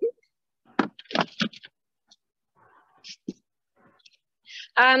bokashi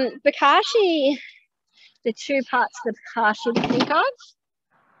then, bokashi, the two parts of the bokashi to think of.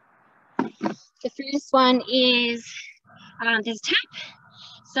 The first one is there's a tap.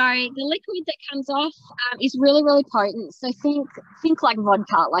 So the liquid that comes off is really, really potent. So think like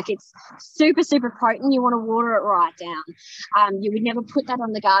vodka, like it's super, super potent. You want to water it right down. You would never put that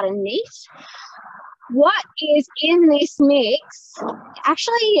on the garden neat. What is in this mix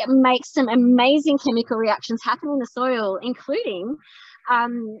actually makes some amazing chemical reactions happen in the soil, including,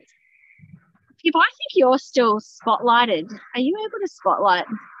 Pip, I think you're still spotlighted. Are you able to spotlight?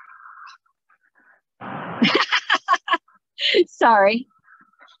 Sorry.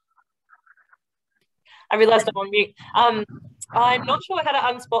 I realised I'm on mute. I'm not sure how to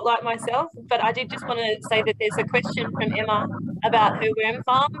unspotlight myself, but I did just want to say that there's a question from Emma about her worm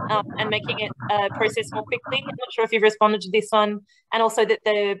farm and making it process more quickly. I'm not sure if you've responded to this one, and also that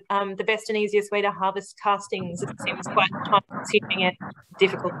the best and easiest way to harvest castings, it seems quite time-consuming and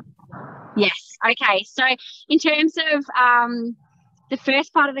difficult. Yes. Okay. So in terms of the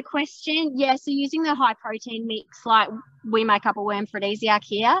first part of the question, yeah, so using the high protein mix, like we make up a worm aphrodisiac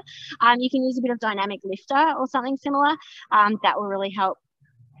here, you can use a bit of dynamic lifter or something similar. That will really help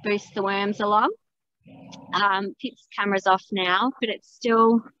boost the worms along. Pip's camera's off now, but it's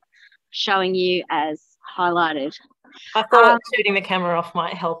still showing you as highlighted. I thought shooting the camera off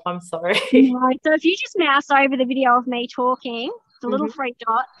might help. I'm sorry. No, so if you just mouse over the video of me talking, the little three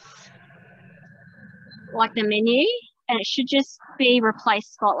dots, like the menu, and it should just be replace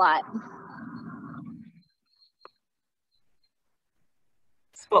spotlight.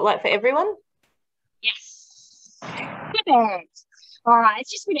 Spotlight for everyone? Yes. Perfect. All right, it's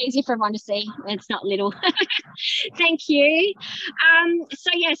just a bit easier for everyone to see. It's not little. Thank you.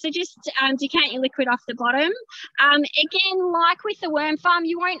 So just decant your liquid off the bottom. Again, like with the worm farm,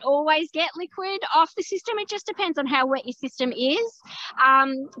 you won't always get liquid off the system. It just depends on how wet your system is.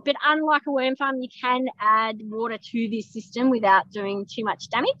 But unlike a worm farm, you can add water to this system without doing too much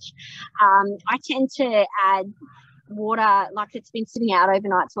damage. I tend to add water like it's been sitting out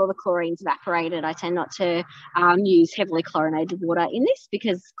overnight so all the chlorine's evaporated. I tend not to use heavily chlorinated water in this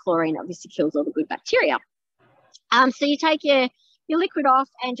because chlorine obviously kills all the good bacteria. So you take your liquid off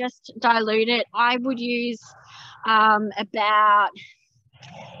and just dilute it. I would use about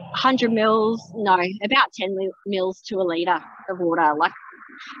 100 mils, no, about 10 mils to a litre of water, like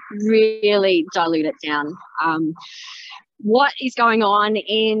really dilute it down. What is going on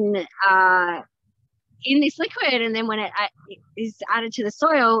in in this liquid, and then when it is added to the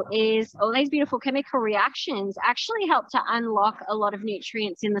soil, is all these beautiful chemical reactions actually help to unlock a lot of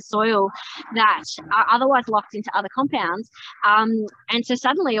nutrients in the soil that are otherwise locked into other compounds. And so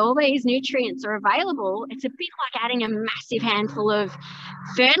suddenly all these nutrients are available. It's a bit like adding a massive handful of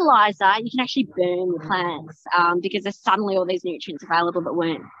fertilizer. You can actually burn the plants because there's suddenly all these nutrients available that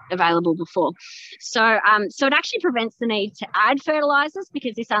weren't available before. So so it actually prevents the need to add fertilizers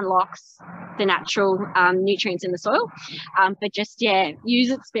because this unlocks the natural nutrients in the soil, but just use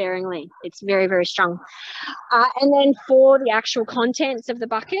it sparingly. It's very, very strong. And then for the actual contents of the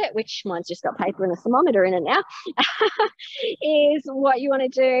bucket, which mine's just got paper and a thermometer in it now, is what you want to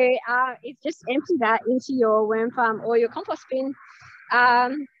do is just empty that into your worm farm or your compost bin.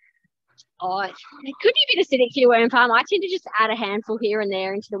 It could be a bit acidic for your worm farm. I tend to just add a handful here and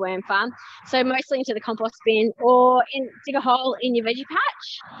there into the worm farm. So mostly into the compost bin, or dig a hole in your veggie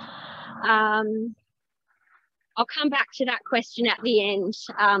patch. I'll come back to that question at the end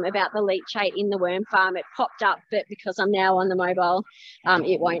about the leachate in the worm farm. It popped up, but because I'm now on the mobile,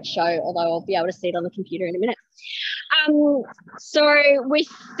 it won't show, although I'll be able to see it on the computer in a minute. So with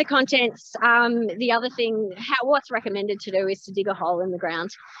the contents, the other thing, what's recommended to do is to dig a hole in the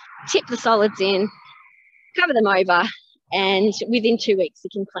ground, tip the solids in, cover them over, and within 2 weeks you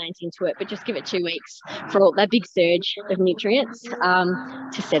can plant into it, but just give it 2 weeks for all that big surge of nutrients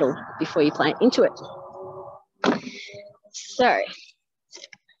to settle before you plant into it. So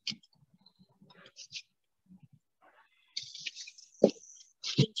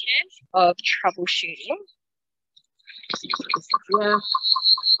in terms of troubleshooting,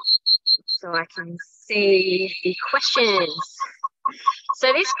 so I can see the questions.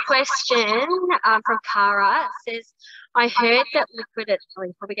 So this question from Cara says, I heard that liquid,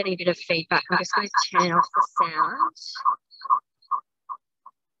 you're probably getting a bit of feedback. I'm just going to turn off the sound.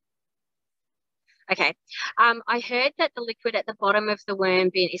 Okay. I heard that the liquid at the bottom of the worm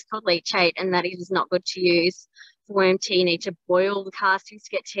bin is called leachate and that it is not good to use for worm tea. You need to boil the castings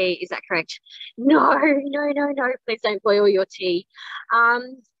to get tea. Is that correct? No. Please don't boil your tea.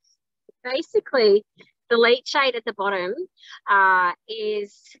 Basically, the leachate at the bottom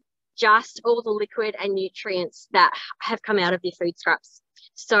is just all the liquid and nutrients that have come out of your food scraps.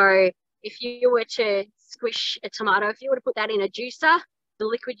 So if you were to squish a tomato, if you were to put that in a juicer, the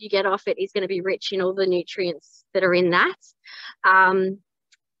liquid you get off it is going to be rich in all the nutrients that are in that. I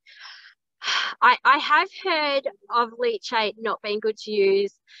have heard of leachate not being good to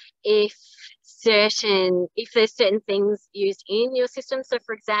use if there's certain things used in your system. So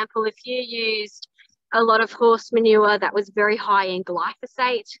for example, if you used a lot of horse manure that was very high in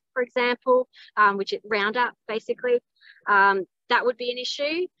glyphosate, for example, which is Roundup basically, that would be an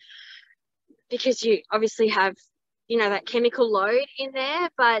issue because you obviously have that chemical load in there.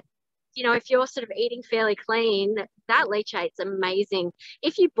 But if you're sort of eating fairly clean, that leachate's amazing.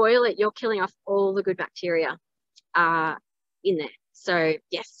 If you boil it, you're killing off all the good bacteria in there. So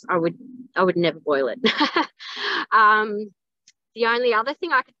yes, I would never boil it. The only other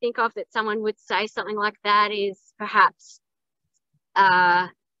thing I could think of that someone would say something like that is perhaps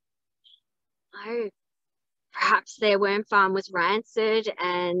perhaps their worm farm was rancid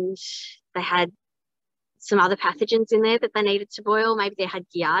and they had some other pathogens in there that they needed to boil. Maybe they had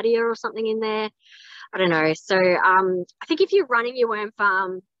Giardia or something in there. I don't know. So I think if you're running your worm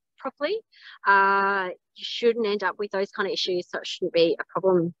farm properly, you shouldn't end up with those kind of issues, so it shouldn't be a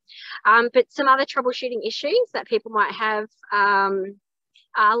problem. But some other troubleshooting issues that people might have are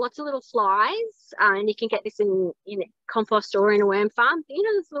lots of little flies, and you can get this in compost or in a worm farm.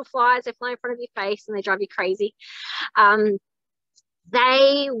 Those little flies, they fly in front of your face and they drive you crazy.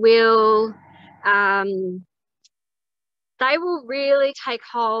 They will really take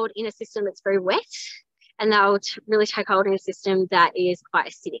hold in a system that's very wet, and they'll really take hold in a system that is quite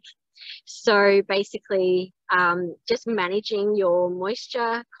acidic. So basically, just managing your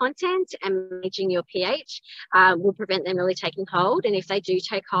moisture content and managing your pH will prevent them really taking hold. And if they do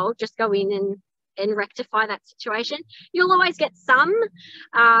take hold, just go in and rectify that situation. You'll always get some,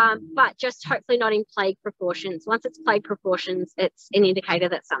 but just hopefully not in plague proportions. Once it's plague proportions, it's an indicator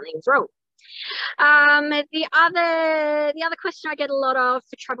that something's wrong. The other question I get a lot of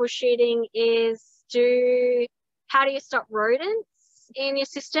for troubleshooting is how do you stop rodents in your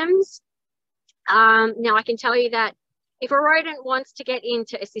systems? Now I can tell you that if a rodent wants to get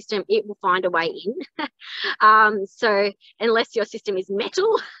into a system, it will find a way in. So unless your system is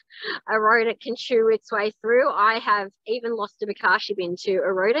metal, a rodent can chew its way through. I have even lost a bokashi bin to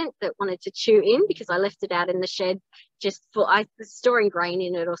a rodent that wanted to chew in because I left it out in the shed just for, I was storing grain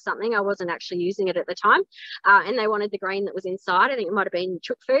in it or something. I wasn't actually using it at the time. And they wanted the grain that was inside. I think it might have been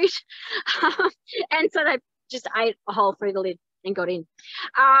chook food. And so they just ate a hole through the lid and got in.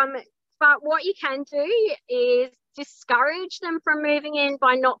 But what you can do is discourage them from moving in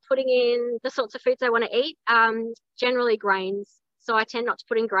by not putting in the sorts of foods they want to eat, generally grains. So I tend not to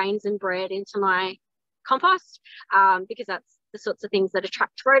put in grains and bread into my compost because that's the sorts of things that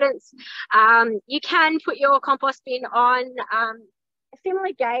attract rodents. You can put your compost bin on a similar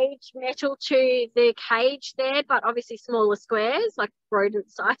gauge metal to the cage there, but obviously smaller squares, like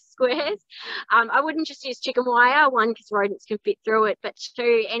rodent-sized squares. I wouldn't just use chicken wire, one, because rodents can fit through it, but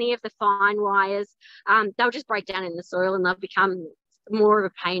two, any of the fine wires, they'll just break down in the soil and they'll become more of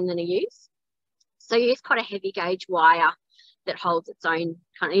a pain than a use. So use quite a heavy gauge wire that holds its own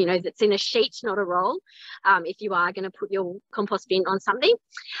kind of, you know, that's in a sheet, not a roll, if you are going to put your compost bin on something.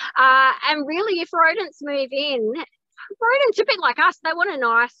 And really, if rodents move in, rodents are a bit like us. They want a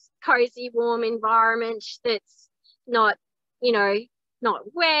nice, cozy, warm environment that's not, you know, not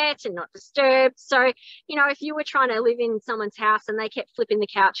wet and not disturbed. So, you know, if you were trying to live in someone's house and they kept flipping the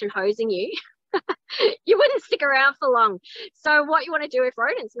couch and hosing you, you wouldn't stick around for long. So what you want to do if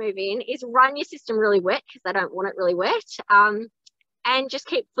rodents move in is run your system really wet because they don't want it really wet, and just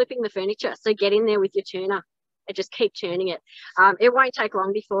keep flipping the furniture. So get in there with your turner and just keep turning it. It won't take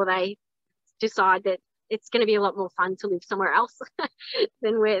long before they decide that it's going to be a lot more fun to live somewhere else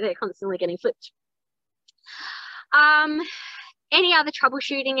than where they're constantly getting flipped. Any other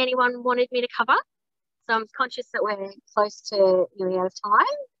troubleshooting anyone wanted me to cover? So I'm conscious that we're close to nearly out of time.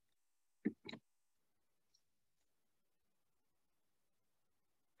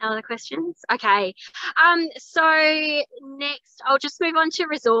 Other questions? Okay. So next, I'll just move on to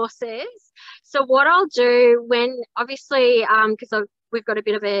resources. So what I'll do when, obviously, because we've got a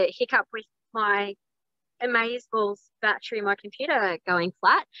bit of a hiccup with my Amazeballs battery in my computer going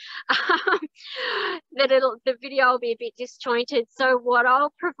flat, that the video will be a bit disjointed. So what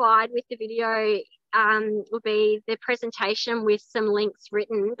I'll provide with the video will be the presentation with some links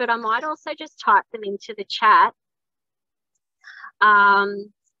written, but I might also just type them into the chat.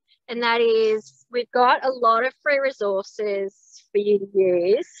 And that is, we've got a lot of free resources for you to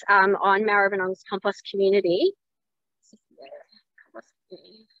use on Maribyrnong's compost community.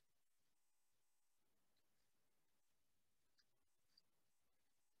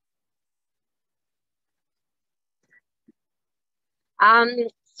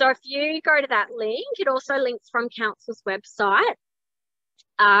 So if you go to that link, it also links from Council's website.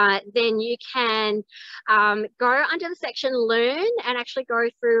 Then you can go under the section Learn and actually go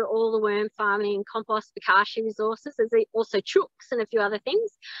through all the worm farming, compost, bokashi resources. There's also chooks and a few other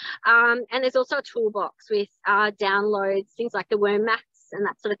things. And there's also a toolbox with downloads, things like the worm maps and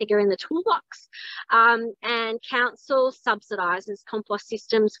that sort of thing are in the toolbox. And Council subsidises compost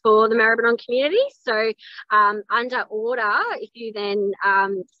systems for the Maribyrnong community. So under order, if you then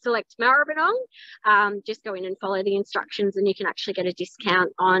select Maribyrnong, just go in and follow the instructions and you can actually get a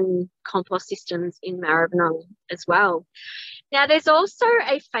discount on compost systems in Maribyrnong as well. Now, there's also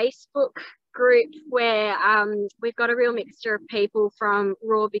a Facebook group where we've got a real mixture of people from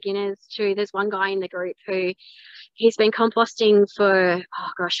raw beginners to, there's one guy in the group who he's been composting for,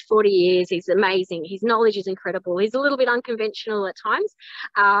 oh gosh, 40 years. He's amazing. His knowledge is incredible. He's a little bit unconventional at times,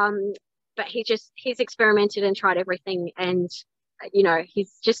 but he's experimented and tried everything, and you know,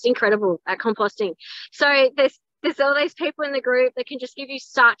 he's just incredible at composting. So there's all these people in the group that can just give you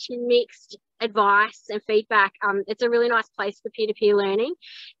such mixed advice and feedback. It's a really nice place for peer-to-peer learning.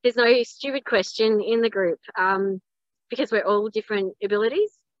 There's no stupid question in the group because we're all different abilities.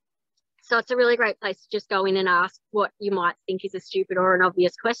 So it's a really great place to just go in and ask what you might think is a stupid or an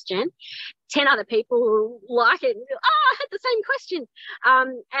obvious question. 10 other people like it. Oh, I had the same question.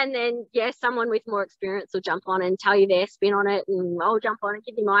 And then, yeah, someone with more experience will jump on and tell you their spin on it, and I'll jump on and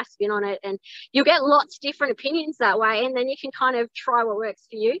give you my spin on it. And you'll get lots of different opinions that way. And then you can kind of try what works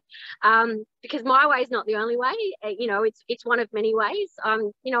for you. Because my way is not the only way. You know, it's one of many ways.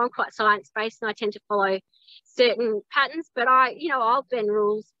 You know, I'm quite science-based and I tend to follow certain patterns, but I'll bend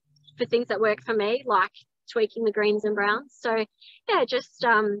rules for things that work for me, like tweaking the greens and browns. So yeah, just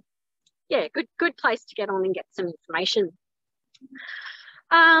good place to get on and get some information.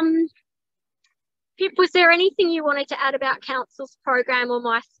 Pip, was there anything you wanted to add about Council's program or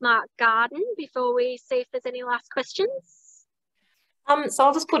My Smart Garden before we see if there's any last questions? So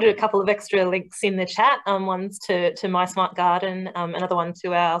I'll just put a couple of extra links in the chat. One's to My Smart Garden, another one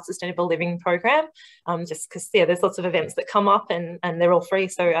to our Sustainable Living program. Just because there's lots of events that come up and they're all free,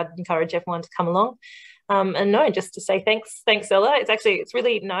 so I'd encourage everyone to come along. And no, just to say thanks Ella. It's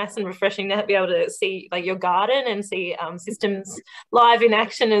really nice and refreshing to be able to see like your garden and see systems live in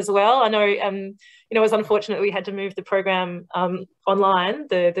action as well. I know it was unfortunate we had to move the program online,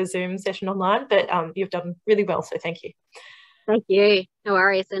 the Zoom session online, but you've done really well, so thank you. Thank you. No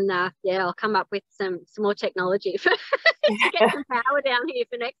worries. And yeah, I'll come up with some more technology to get some power down here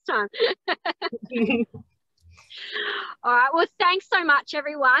for next time. All right. Well, thanks so much,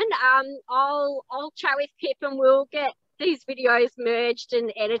 everyone. I'll chat with Pip and we'll get these videos merged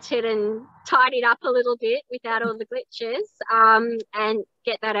and edited and tidied up a little bit without all the glitches, and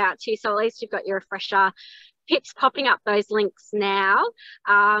get that out to you. So at least you've got your refresher. Pip's popping up those links now.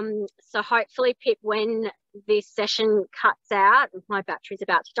 So hopefully, Pip, when this session cuts out, my battery's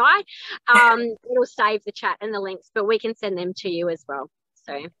about to die, it'll save the chat and the links, but we can send them to you as well.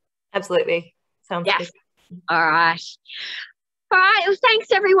 So absolutely. Sounds good. All right. Well, thanks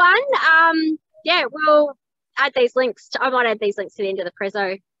everyone. Yeah, we'll add these links. I might add these links to the end of the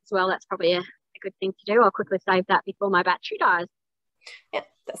prezzo as well. That's probably a good thing to do. I'll quickly save that before my battery dies. Yeah,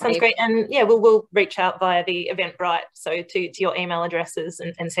 that sounds great. And yeah, we'll reach out via the Eventbrite, so to your email addresses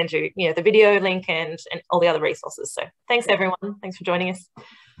and send you the video link and all the other resources. So thanks everyone. Thanks for joining us.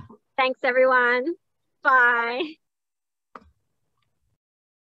 Thanks everyone. Bye.